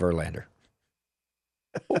Justin Verlander.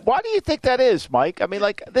 Why do you think that is, Mike? I mean,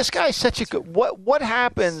 like, this guy's such a good. What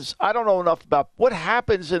happens? I don't know enough about what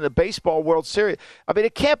happens in the baseball World Series. I mean,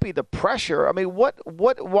 it can't be the pressure. I mean,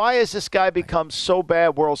 why has this guy become so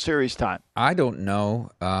bad World Series time? I don't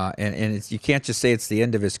know, and you can't just say it's the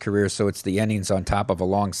end of his career, so it's the innings on top of a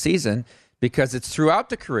long season, because it's throughout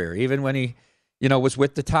the career, even when he, was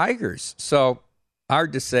with the Tigers. So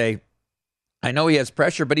hard to say. I know he has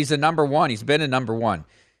pressure, but he's a number one. He's been a number one.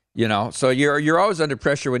 So you're always under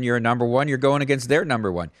pressure when you're a number one. You're going against their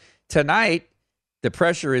number one. Tonight, the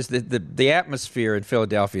pressure is the atmosphere in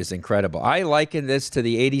Philadelphia is incredible. I liken this to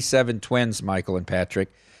the 87 Twins, Michael and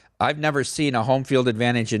Patrick. I've never seen a home field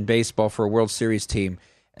advantage in baseball for a World Series team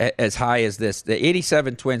as high as this. The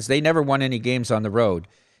 87 Twins, they never won any games on the road.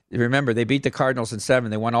 Remember, they beat the Cardinals in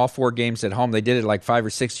 7. They won all 4 games at home. They did it like 5 or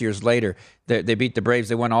 6 years later. They beat the Braves.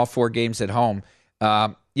 They won all 4 games at home.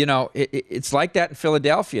 It's like that in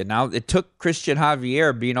Philadelphia. Now, it took Christian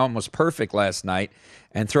Javier being almost perfect last night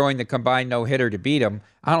and throwing the combined no-hitter to beat him.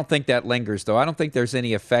 I don't think that lingers, though. I don't think there's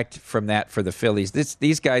any effect from that for the Phillies.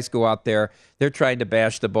 These guys go out there. They're trying to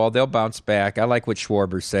bash the ball. They'll bounce back. I like what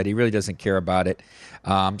Schwarber said. He really doesn't care about it.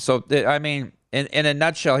 In a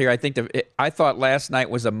nutshell here, I thought last night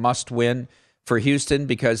was a must-win for Houston,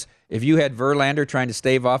 because if you had Verlander trying to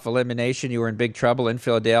stave off elimination, you were in big trouble in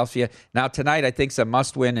Philadelphia. Now, tonight, I think it's a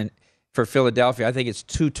must-win for Philadelphia. I think it's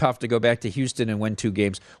too tough to go back to Houston and win 2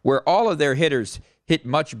 games, where all of their hitters hit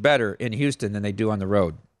much better in Houston than they do on the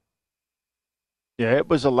road. Yeah, it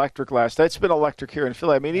was electric last night. It's been electric here in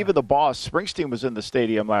Philly. I mean, even the boss, Springsteen, was in the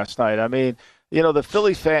stadium last night. I mean, the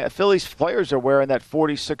Phillies players are wearing that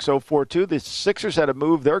 46-042. The Sixers had to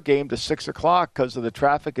move their game to 6 o'clock because of the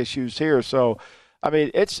traffic issues here. So, I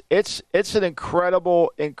mean, it's an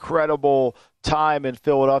incredible time in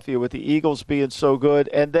Philadelphia with the Eagles being so good,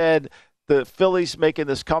 and then the Phillies making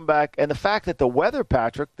this comeback, and the fact that the weather,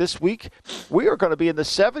 Patrick, this week we are going to be in the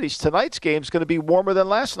 70s. Tonight's game is going to be warmer than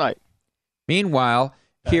last night. Meanwhile,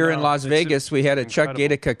 here in Las Vegas, we had a Chuck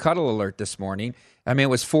Gatica cuddle alert this morning. I mean, it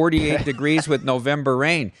was 48 degrees with November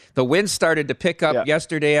rain. The wind started to pick up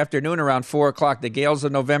yesterday afternoon around 4 o'clock. The gales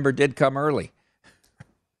of November did come early.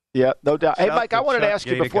 Yeah, no doubt. Hey, Mike, I wanted to ask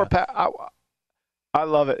you before Pat. I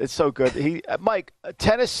love it. It's so good. Mike,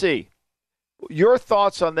 Tennessee, your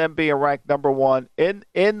thoughts on them being ranked number 1 in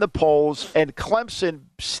the polls and Clemson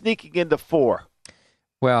sneaking into 4?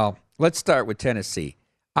 Well, let's start with Tennessee.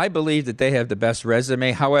 I believe that they have the best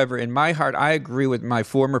resume. However, in my heart, I agree with my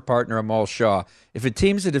former partner, Amal Shaw. If a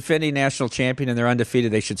team's a defending national champion and they're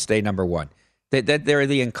undefeated, they should stay number 1. They're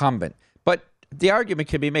the incumbent. But the argument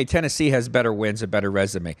can be made, Tennessee has better wins, a better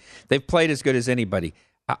resume. They've played as good as anybody.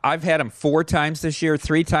 I've had them 4 times this year,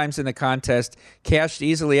 3 times in the contest, cashed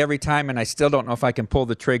easily every time, and I still don't know if I can pull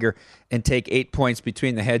the trigger and take 8 points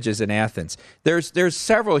between the hedges and Athens. There's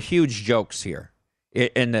several huge jokes here.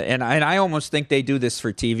 And I almost think they do this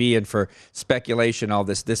for TV and for speculation. All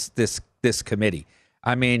this committee.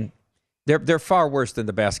 I mean, they're far worse than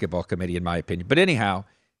the basketball committee, in my opinion. But anyhow,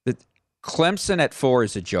 the Clemson at 4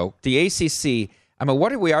 is a joke. The ACC. I mean,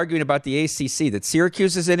 what are we arguing about the ACC? That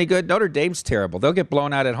Syracuse is any good? Notre Dame's terrible. They'll get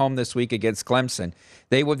blown out at home this week against Clemson.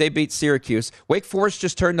 They beat Syracuse. Wake Forest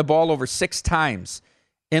just turned the ball over 6 times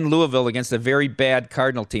in Louisville against a very bad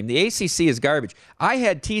Cardinal team. The ACC is garbage. I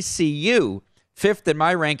had TCU 5th in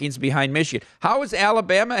my rankings behind Michigan. How is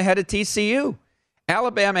Alabama ahead of TCU?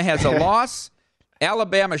 Alabama has a loss.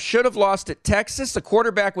 Alabama should have lost at Texas. The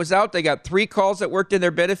quarterback was out. They got 3 calls that worked in their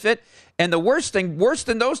benefit. And the worst thing, worse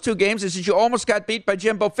than those 2 games, is that you almost got beat by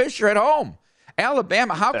Jimbo Fisher at home.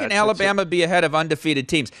 Alabama, how can Alabama be ahead of undefeated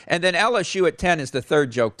teams? And then LSU at 10 is the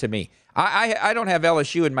third joke to me. I don't have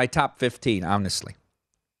LSU in my top 15, honestly.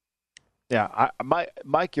 Yeah,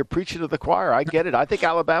 Mike, you're preaching to the choir. I get it. I think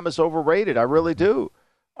Alabama's overrated. I really do.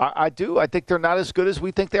 I do. I think they're not as good as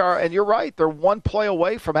we think they are. And you're right. They're 1 play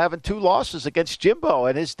away from having 2 losses against Jimbo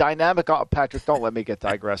and his dynamic. Patrick, don't let me get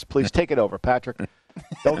digressed. Please take it over, Patrick.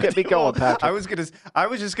 Don't get me going, Patrick. I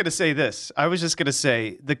was just gonna say this. I was just gonna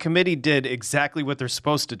say the committee did exactly what they're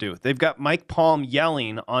supposed to do. They've got Mike Palm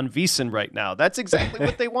yelling on VSiN right now. That's exactly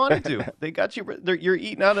what they want to do. They got you. You're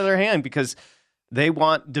eating out of their hand because they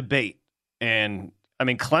want debate. And I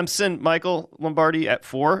mean, Clemson, Michael Lombardi at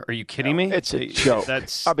 4. Are you kidding me? It's a joke.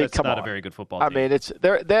 That's come not on. a very good football team. I mean,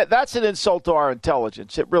 that's an insult to our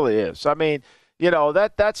intelligence. It really is. I mean,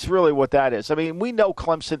 that's really what that is. I mean, we know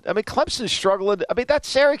Clemson. I mean, Clemson's struggling. I mean, that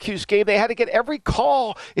Syracuse game, they had to get every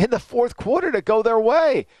call in the fourth quarter to go their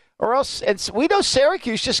way. Or else, and we know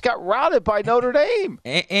Syracuse just got routed by Notre Dame.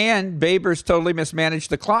 And Babers totally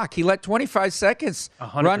mismanaged the clock. He let 25 seconds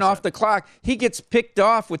 100%. Run off the clock. He gets picked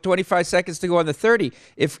off with 25 seconds to go on the 30.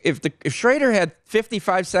 If Schrader had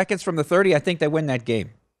 55 seconds from the 30, I think they win that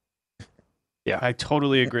game. Yeah, I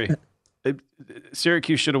totally agree.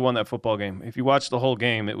 Syracuse should have won that football game. If you watch the whole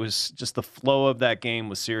game, it was just the flow of that game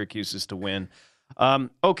was Syracuse's to win.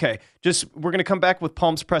 Okay, we're going to come back with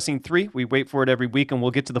Palms pressing 3. We wait for it every week, and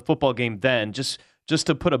we'll get to the football game then. Just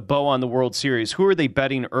to put a bow on the World Series, who are they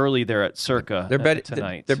betting early there at Circa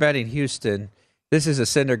tonight? They're betting Houston. This is a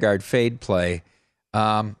Syndergaard fade play.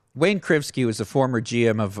 Wayne Krivsky was a former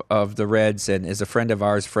GM of the Reds and is a friend of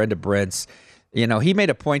ours, friend of Brent's. He made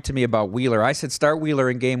a point to me about Wheeler. I said, start Wheeler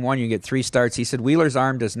in game 1, you get 3 starts. He said, Wheeler's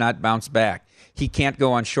arm does not bounce back. He can't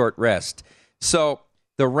go on short rest. So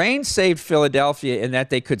the rain saved Philadelphia in that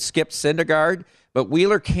they could skip Syndergaard, but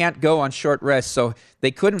Wheeler can't go on short rest, so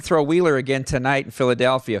they couldn't throw Wheeler again tonight in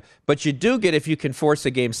Philadelphia. But you do get, if you can force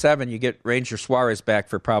a Game 7, you get Ranger Suarez back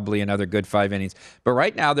for probably another good 5 innings. But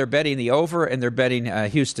right now they're betting the over, and they're betting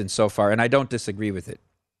Houston so far, and I don't disagree with it.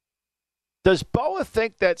 Does Boa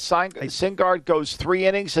think that Syndergaard goes 3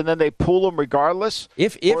 innings and then they pull him regardless?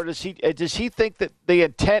 Or does he think that the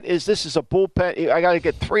intent is this is a bullpen, I got to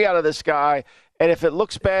get 3 out of this guy, and if it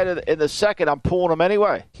looks bad in the second, I'm pulling him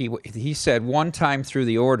anyway? He said one time through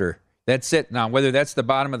the order. That's it. Now, whether that's the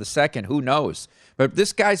bottom of the second, who knows? But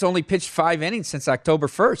this guy's only pitched 5 innings since October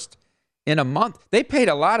 1st in a month. They paid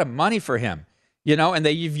a lot of money for him, and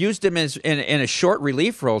you've used him in a short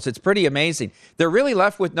relief roles. It's pretty amazing. They're really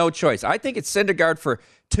left with no choice. I think it's Syndergaard for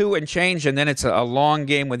 2 and change, and then it's a long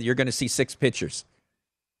game where you're going to see 6 pitchers.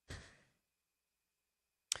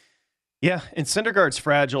 Yeah, and Syndergaard's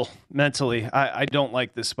fragile mentally. I don't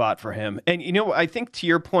like this spot for him. And, I think to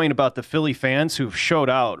your point about the Philly fans who've showed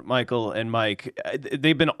out, Michael and Mike,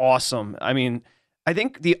 they've been awesome. I mean, I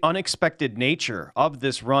think the unexpected nature of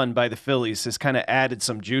this run by the Phillies has kind of added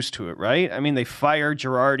some juice to it, right? I mean, they fired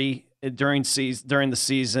Girardi during the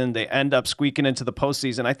season. They end up squeaking into the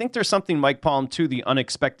postseason. I think there's something, Mike Palm, to the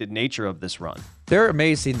unexpected nature of this run. They're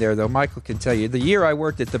amazing there, though. Michael can tell you. The year I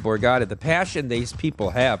worked at the Borgata, the passion these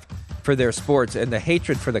people have for their sports and the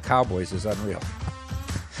hatred for the Cowboys is unreal.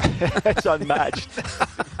 It's unmatched.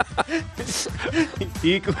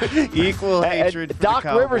 equal hatred for Doc the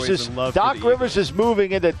Cowboys. Doc Rivers is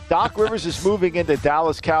moving into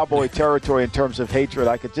Dallas Cowboy territory in terms of hatred.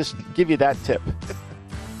 I could just give you that tip.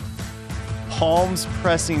 Palms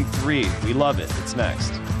pressing 3. We love it. It's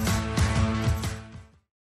next.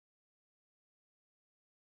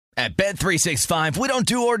 At Bet365, we don't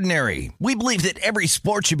do ordinary. We believe that every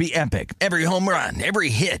sport should be epic. Every home run, every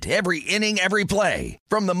hit, every inning, every play.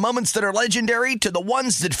 From the moments that are legendary to the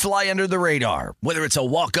ones that fly under the radar. Whether it's a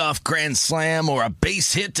walk-off grand slam or a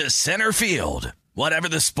base hit to center field. Whatever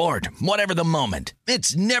the sport, whatever the moment.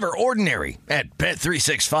 It's never ordinary at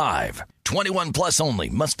Bet365. 21 plus only.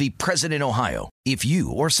 Must be present in Ohio. If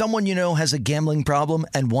you or someone you know has a gambling problem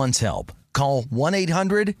and wants help, call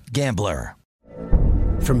 1-800-GAMBLER.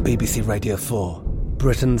 From BBC Radio 4,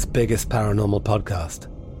 Britain's biggest paranormal podcast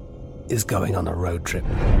is going on a road trip.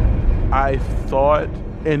 I thought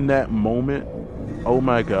in that moment, oh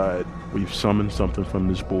my God, we've summoned something from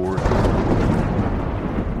this board.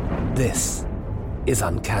 This is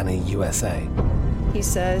Uncanny USA. He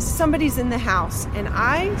says, somebody's in the house, and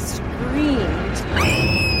I screamed.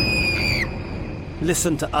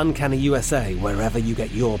 Listen to Uncanny USA wherever you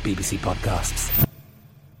get your BBC podcasts,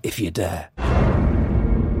 if you dare.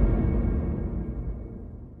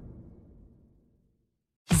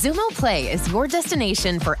 Xumo Play is your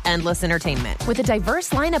destination for endless entertainment. With a diverse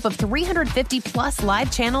lineup of 350-plus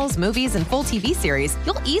live channels, movies, and full TV series,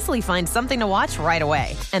 you'll easily find something to watch right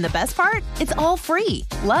away. And the best part? It's all free.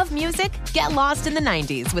 Love music? Get lost in the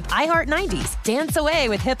 90s with iHeart 90s, dance away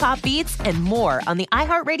with hip-hop beats, and more on the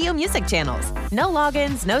iHeartRadio music channels. No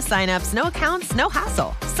logins, no signups, no accounts, no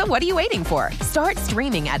hassle. So what are you waiting for? Start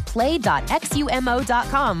streaming at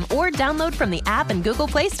play.xumo.com or download from the app and Google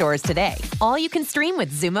Play stores today. All you can stream with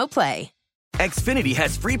Xumo Play. Xfinity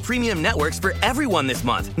has free premium networks for everyone this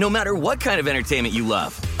month, no matter what kind of entertainment you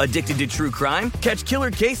love. Addicted to true crime? Catch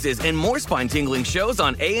killer cases and more spine-tingling shows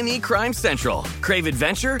on A&E Crime Central. Crave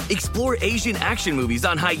adventure? Explore Asian action movies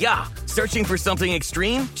on Hi-Ya. Searching for something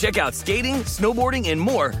extreme? Check out skating, snowboarding, and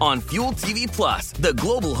more on Fuel TV Plus, the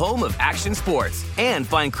global home of action sports. And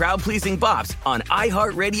find crowd-pleasing bops on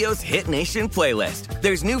iHeartRadio's Hit Nation playlist.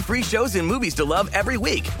 There's new free shows and movies to love every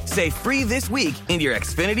week. Say free this week in your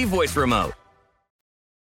Xfinity voice remote.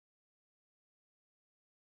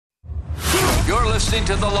 You're listening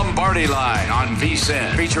to the Lombardi Line on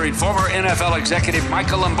VSiN, featuring former NFL executive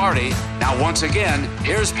Michael Lombardi. Now, once again,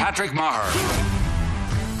 here's Patrick Maher.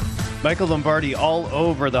 Michael Lombardi all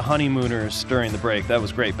over the honeymooners during the break. That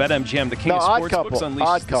was great. BetMGM, the king of sportsbooks,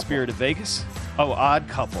 unleashes the spirit of Vegas. Oh, Odd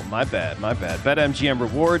Couple. My bad. BetMGM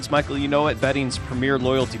Rewards. Michael, you know it. Betting's premier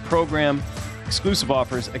loyalty program. Exclusive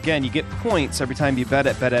offers. Again, you get points every time you bet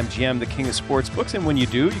at BetMGM, the king of sportsbooks. And when you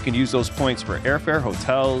do, you can use those points for airfare,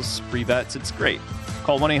 hotels, free bets. It's great.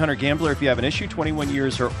 Call 1-800-GAMBLER if you have an issue, 21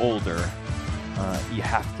 years or older. You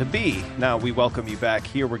have to be. Now, we welcome you back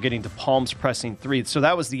here. We're getting to Palms Pressing 3. So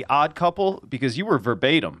that was The Odd Couple, because you were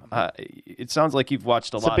verbatim. It sounds like you've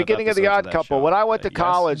watched a lot of episodes. It's the beginning of The Odd Couple. When I went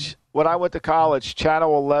to college,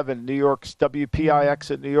 Channel 11, New York's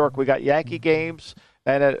WPIX in New York, we got Yankee games.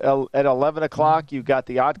 And at 11 o'clock, you got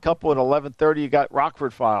The Odd Couple. At 11:30, you got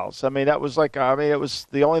Rockford Files. I mean, it was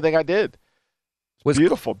the only thing I did. It was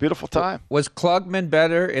beautiful, beautiful time. Was Klugman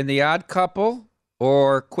better in The Odd Couple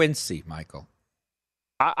or Quincy, Michael?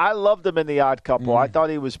 I loved him in The Odd Couple. I thought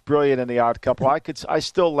he was brilliant in The Odd Couple. I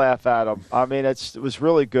still laugh at him. I mean, it was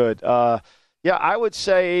really good. I would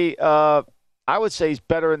say he's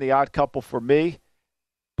better in The Odd Couple for me.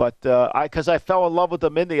 But because I fell in love with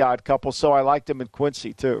him in The Odd Couple, so I liked him in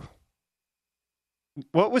Quincy too.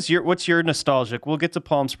 What's your nostalgic? We'll get to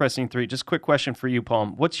Palms Pressing 3. Just quick question for you,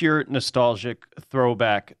 Palm. What's your nostalgic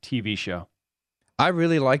throwback TV show? I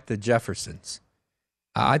really liked the Jeffersons.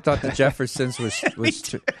 I thought the Jeffersons was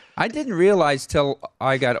I didn't realize till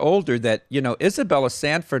I got older that, Isabella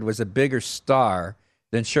Sanford was a bigger star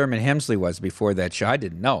than Sherman Hemsley was before that show. I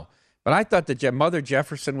didn't know. But I thought that Mother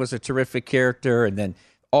Jefferson was a terrific character, and then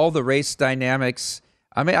all the race dynamics.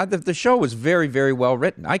 I mean, the show was very, very well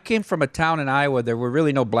written. I came from a town in Iowa. There were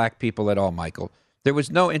really no black people at all, Michael. There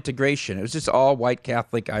was no integration. It was just all white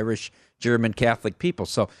Catholic, Irish, German Catholic people.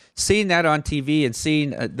 So seeing that on TV and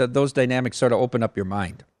seeing those dynamics sort of open up your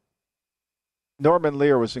mind. Norman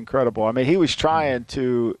Lear was incredible. I mean, he was trying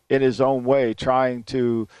to, in his own way,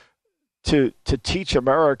 to teach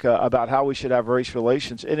America about how we should have race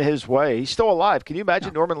relations in his way. He's still alive. Can you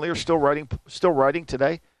imagine Norman Lear still writing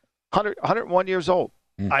today? 101 years old.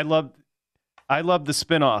 I love the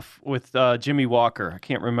spinoff with Jimmy Walker. I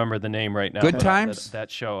can't remember the name right now. Good Times?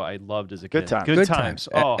 That show I loved as a kid. Good Times.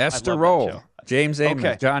 Oh, Esther Roll, James Amos,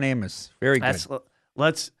 okay. John Amos. Very good.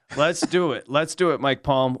 Let's do it. Let's do it, Mike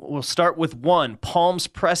Palm. We'll start with 1. Palms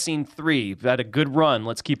Pressing 3. You've had a good run.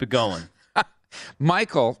 Let's keep it going.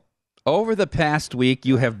 Michael, over the past week,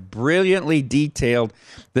 you have brilliantly detailed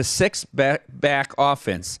the six-back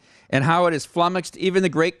offense and how it has flummoxed even the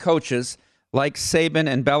great coaches like Saban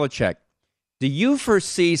and Belichick. Do you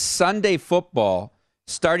foresee Sunday football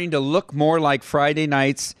starting to look more like Friday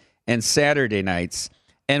nights and Saturday nights?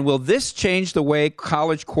 And will this change the way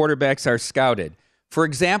college quarterbacks are scouted? For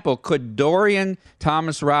example, could Dorian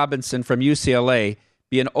Thomas Robinson from UCLA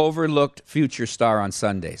be an overlooked future star on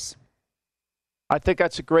Sundays? I think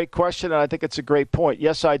that's a great question, and I think it's a great point.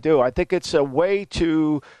 Yes, I do. I think it's a way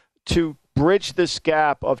to bridge this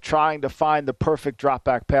gap of trying to find the perfect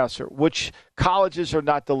drop-back passer, which colleges are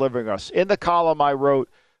not delivering us. In the column I wrote,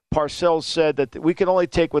 Parcells said that we can only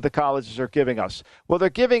take what the colleges are giving us. Well, they're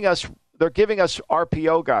giving us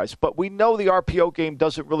RPO guys, but we know the RPO game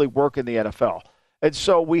doesn't really work in the NFL. And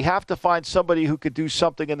so we have to find somebody who could do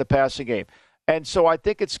something in the passing game. And so I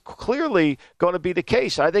think it's clearly going to be the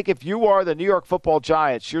case. I think if you are the New York Football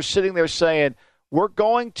Giants, you're sitting there saying, we're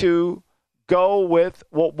going to go with,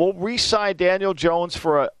 we'll re-sign Daniel Jones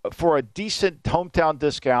for a decent hometown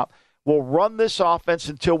discount. We'll run this offense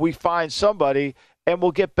until we find somebody, and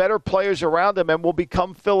we'll get better players around them, and we'll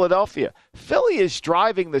become Philadelphia. Philly is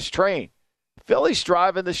driving this train. Philly's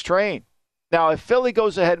driving this train. Now, if Philly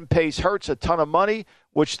goes ahead and pays Hurts a ton of money,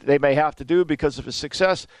 which they may have to do because of his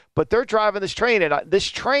success, but they're driving this train. And this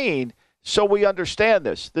train, so we understand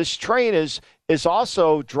this train is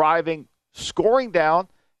also driving, scoring down,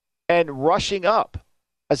 and rushing up.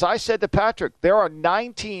 As I said to Patrick, there are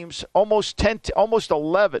 9 teams, almost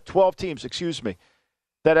 12 teams,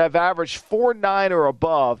 that have averaged 4.9 or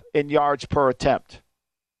above in yards per attempt.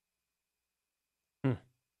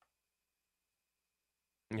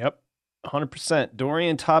 Yep. 100%.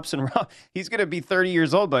 Dorian Thompson, he's going to be 30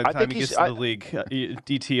 years old by the time he gets to the league,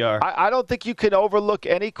 DTR. I don't think you can overlook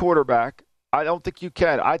any quarterback. I don't think you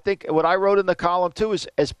can. I think what I wrote in the column, too, is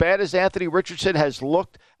as bad as Anthony Richardson has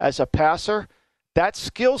looked as a passer, that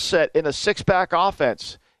skill set in a six-back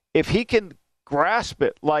offense, if he can grasp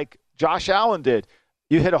it like Josh Allen did,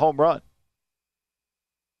 you hit a home run.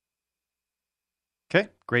 Okay,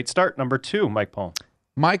 great start. Number 2, Mike Palm.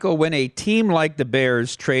 Michael, when a team like the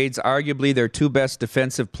Bears trades arguably their 2 best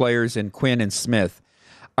defensive players in Quinn and Smith,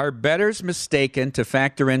 are bettors mistaken to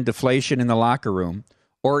factor in deflation in the locker room,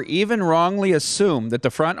 or even wrongly assume that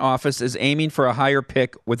the front office is aiming for a higher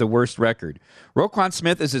pick with a worse record? Roquan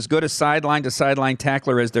Smith is as good a sideline-to-sideline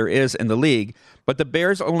tackler as there is in the league, but the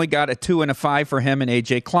Bears only got a 2 and a 5 for him and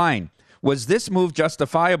A.J. Klein. Was this move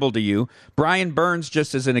justifiable to you? Brian Burns,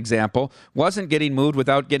 just as an example, wasn't getting moved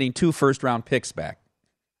without getting 2 first-round picks back.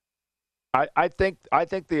 I think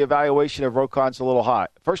the evaluation of Roquan's a little high.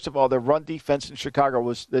 First of all, their run defense in Chicago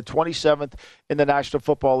was the 27th in the National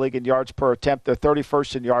Football League in yards per attempt. They're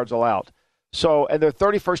 31st in yards allowed. And they're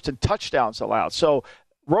 31st in touchdowns allowed. So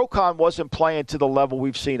Roquan wasn't playing to the level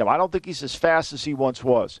we've seen him. I don't think he's as fast as he once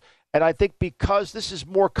was. And I think because this is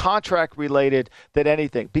more contract related than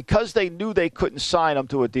anything, because they knew they couldn't sign him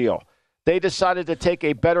to a deal, they decided to take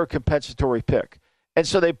a better compensatory pick. And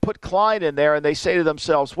so they put Klein in there and they say to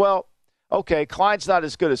themselves, well, okay, Klein's not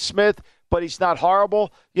as good as Smith, but he's not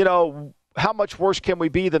horrible. You know, how much worse can we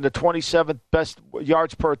be than the 27th best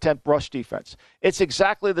yards per attempt rush defense? It's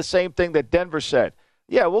exactly the same thing that Denver said.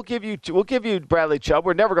 Yeah, we'll give you Bradley Chubb.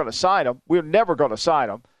 We're never going to sign him. We're never going to sign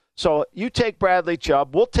him. So you take Bradley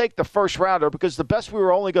Chubb. We'll take the first rounder because the best we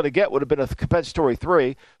were only going to get would have been a compensatory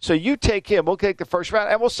 3. So you take him. We'll take the first round,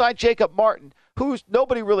 and we'll sign Jacob Martin, who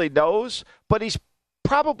nobody really knows, but he's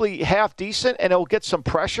probably half decent, and he'll get some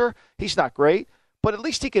pressure. He's not great, but at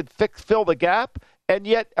least he could fill the gap,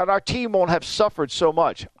 and our team won't have suffered so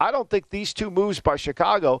much. I don't think these 2 moves by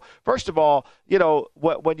Chicago, first of all, you know,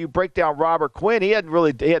 when you break down Robert Quinn, he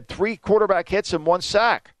had 3 quarterback hits and 1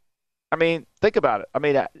 sack. I mean, think about it. I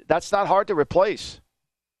mean, that's not hard to replace.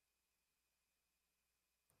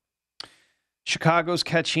 Chicago's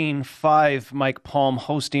catching 5, Mike Palm,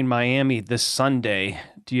 hosting Miami this Sunday.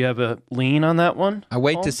 Do you have a lean on that one? I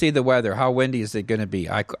wait to see the weather. How windy is it going to be?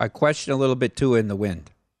 I question a little bit, too, in the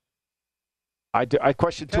wind. I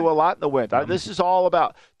question, too, a lot in the wind. This is all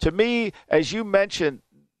about, to me, as you mentioned,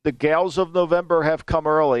 the gales of November have come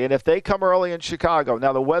early. And if they come early in Chicago,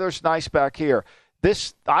 now the weather's nice back here.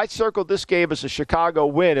 I circled this game as a Chicago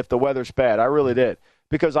win if the weather's bad. I really did.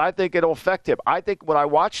 Because I think it'll affect him. I think when I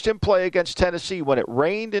watched him play against Tennessee, when it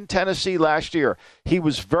rained in Tennessee last year, he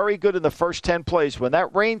was very good in the first 10 plays. When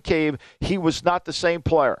that rain came, he was not the same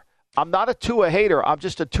player. I'm not a Tua hater. I'm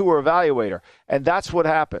just a Tua evaluator. And that's what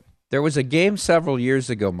happened. There was a game several years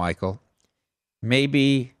ago, Michael,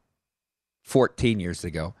 maybe 14 years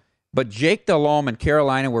ago. But Jake Delhomme and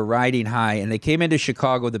Carolina were riding high, and they came into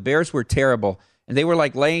Chicago. The Bears were terrible. And they were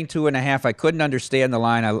like laying 2.5. I couldn't understand the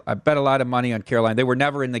line. I bet a lot of money on Carolina. They were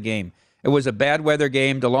never in the game. It was a bad weather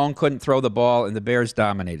game. DeLone couldn't throw the ball, and the Bears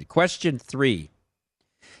dominated. Question 3.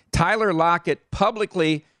 Tyler Lockett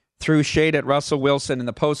publicly threw shade at Russell Wilson in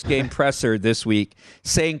the post-game presser this week,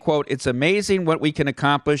 saying, quote, "It's amazing what we can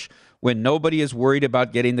accomplish when nobody is worried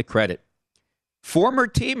about getting the credit." Former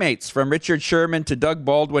teammates from Richard Sherman to Doug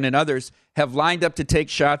Baldwin and others have lined up to take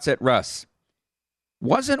shots at Russ.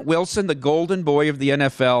 Wasn't Wilson the golden boy of the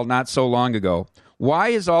NFL not so long ago? Why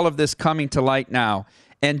is all of this coming to light now?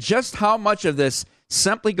 And just how much of this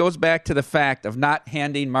simply goes back to the fact of not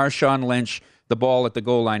handing Marshawn Lynch the ball at the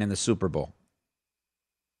goal line in the Super Bowl?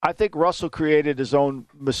 I think Russell created his own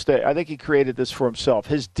mistake. I think he created this for himself.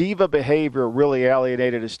 His diva behavior really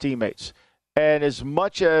alienated his teammates. And as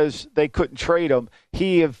much as they couldn't trade him,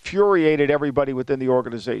 he infuriated everybody within the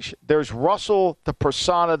organization. There's Russell, the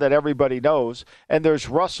persona that everybody knows, and there's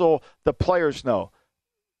Russell, the players know.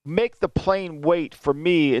 Make the plane wait for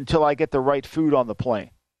me until I get the right food on the plane.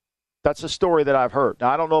 That's a story that I've heard. Now,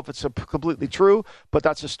 I don't know if it's completely true, but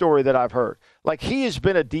that's a story that I've heard. Like, he has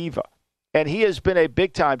been a diva, and he has been a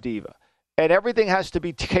big-time diva, and everything has to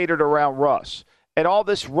be catered around Russ. And all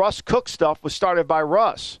this Russ Cook stuff was started by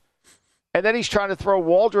Russ. And then he's trying to throw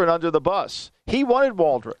Waldron under the bus. He wanted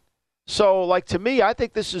Waldron. So, like, to me, I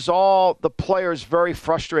think this is all the players very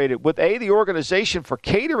frustrated with, A, the organization for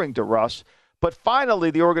catering to Russ, but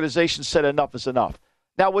finally the organization said enough is enough.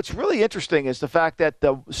 Now, what's really interesting is the fact that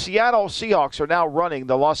the Seattle Seahawks are now running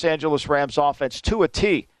the Los Angeles Rams offense to a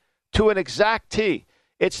T, to an exact T.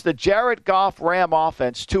 It's the Jared Goff Ram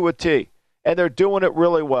offense to a T, and they're doing it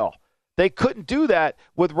really well. They couldn't do that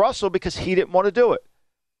with Russell because he didn't want to do it.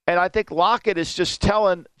 And I think Lockett is just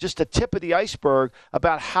telling just the tip of the iceberg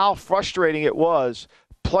about how frustrating it was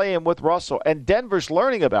playing with Russell. And Denver's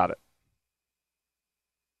learning about it.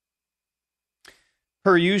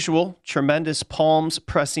 Per usual, tremendous Palms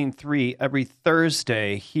pressing 3 every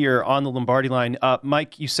Thursday here on the Lombardi line.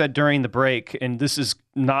 Mike, you said during the break, and this is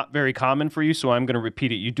not very common for you, so I'm going to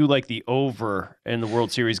repeat it. You do like the over in the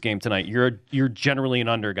World Series game tonight. You're generally an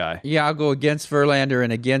under guy. Yeah, I'll go against Verlander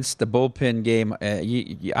and against the bullpen game.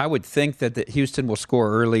 I would think that Houston will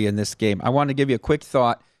score early in this game. I want to give you a quick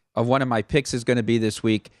thought of one of my picks is going to be this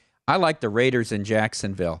week. I like the Raiders in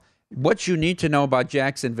Jacksonville. What you need to know about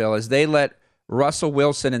Jacksonville is they let Russell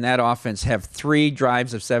Wilson and that offense have 3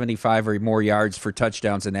 drives of 75 or more yards for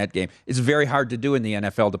touchdowns in that game. It's very hard to do in the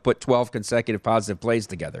NFL to put 12 consecutive positive plays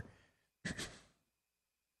together.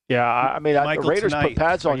 Yeah, I mean, the Raiders put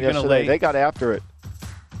pads on yesterday. They got after it.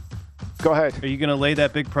 Go ahead. Are you going to lay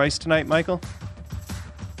that big price tonight, Michael?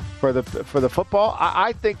 For the football?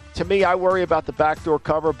 I think, to me, I worry about the backdoor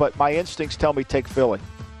cover, but my instincts tell me take Philly.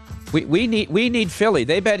 We need Philly.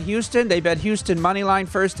 They bet Houston. They bet Houston money line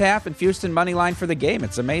first half and Houston money line for the game.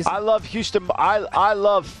 It's amazing. I love Houston. I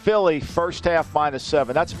love Philly first half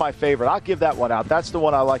 -7. That's my favorite. I'll give that one out. That's the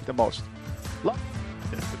one I like the most.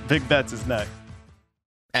 Big Bets is next.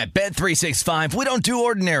 At Bet365, we don't do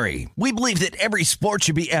ordinary. We believe that every sport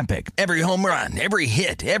should be epic. Every home run, every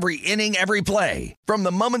hit, every inning, every play. From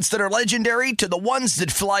the moments that are legendary to the ones that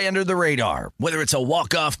fly under the radar. Whether it's a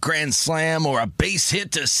walk-off grand slam or a base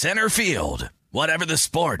hit to center field. Whatever the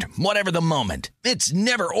sport, whatever the moment. It's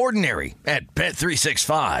never ordinary at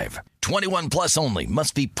Bet365. 21 plus only.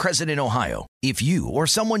 Must be present in Ohio. If you or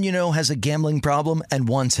someone you know has a gambling problem and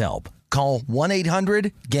wants help, call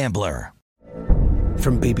 1-800-GAMBLER.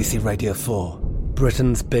 From BBC Radio 4,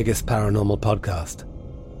 Britain's biggest paranormal podcast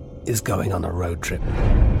is going on a road trip.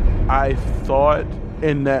 I thought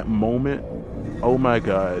in that moment, oh my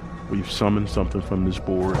God, we've summoned something from this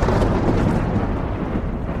board.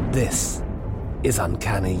 This is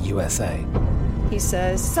Uncanny USA. He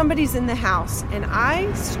says, somebody's in the house, and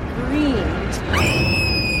I screamed.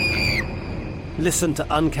 Listen to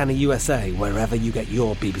Uncanny USA wherever you get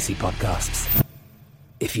your BBC podcasts,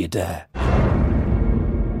 if you dare.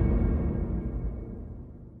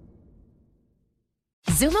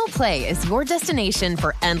 Xumo Play is your destination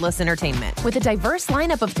for endless entertainment. With a diverse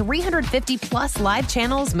lineup of 350 plus live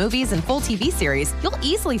channels, movies, and full TV series, you'll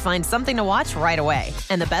easily find something to watch right away.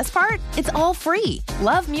 And the best part? It's all free.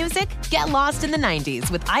 Love music? Get lost in the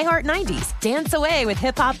 90s with iHeart 90s, dance away with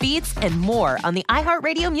hip-hop beats, and more on the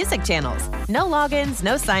iHeartRadio music channels. No logins,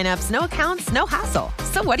 no signups, no accounts, no hassle.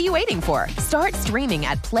 So what are you waiting for? Start streaming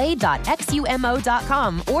at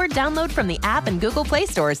play.xumo.com or download from the app and Google Play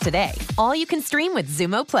stores today. All you can stream with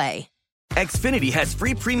Xumo Play. Xfinity has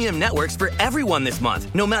free premium networks for everyone this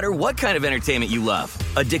month, no matter what kind of entertainment you love.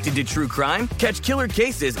 Addicted to true crime? Catch killer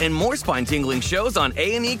cases and more spine-tingling shows on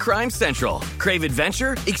A&E Crime Central. Crave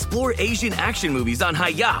adventure? Explore Asian action movies on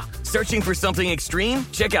Hi-YAH. Searching for something extreme?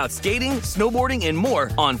 Check out skating, snowboarding, and more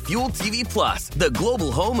on Fuel TV Plus, the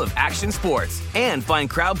global home of action sports. And find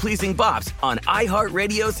crowd-pleasing bops on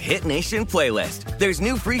iHeartRadio's Hit Nation playlist. There's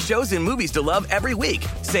new free shows and movies to love every week.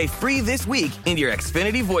 Say free this week in your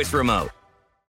Xfinity voice remote.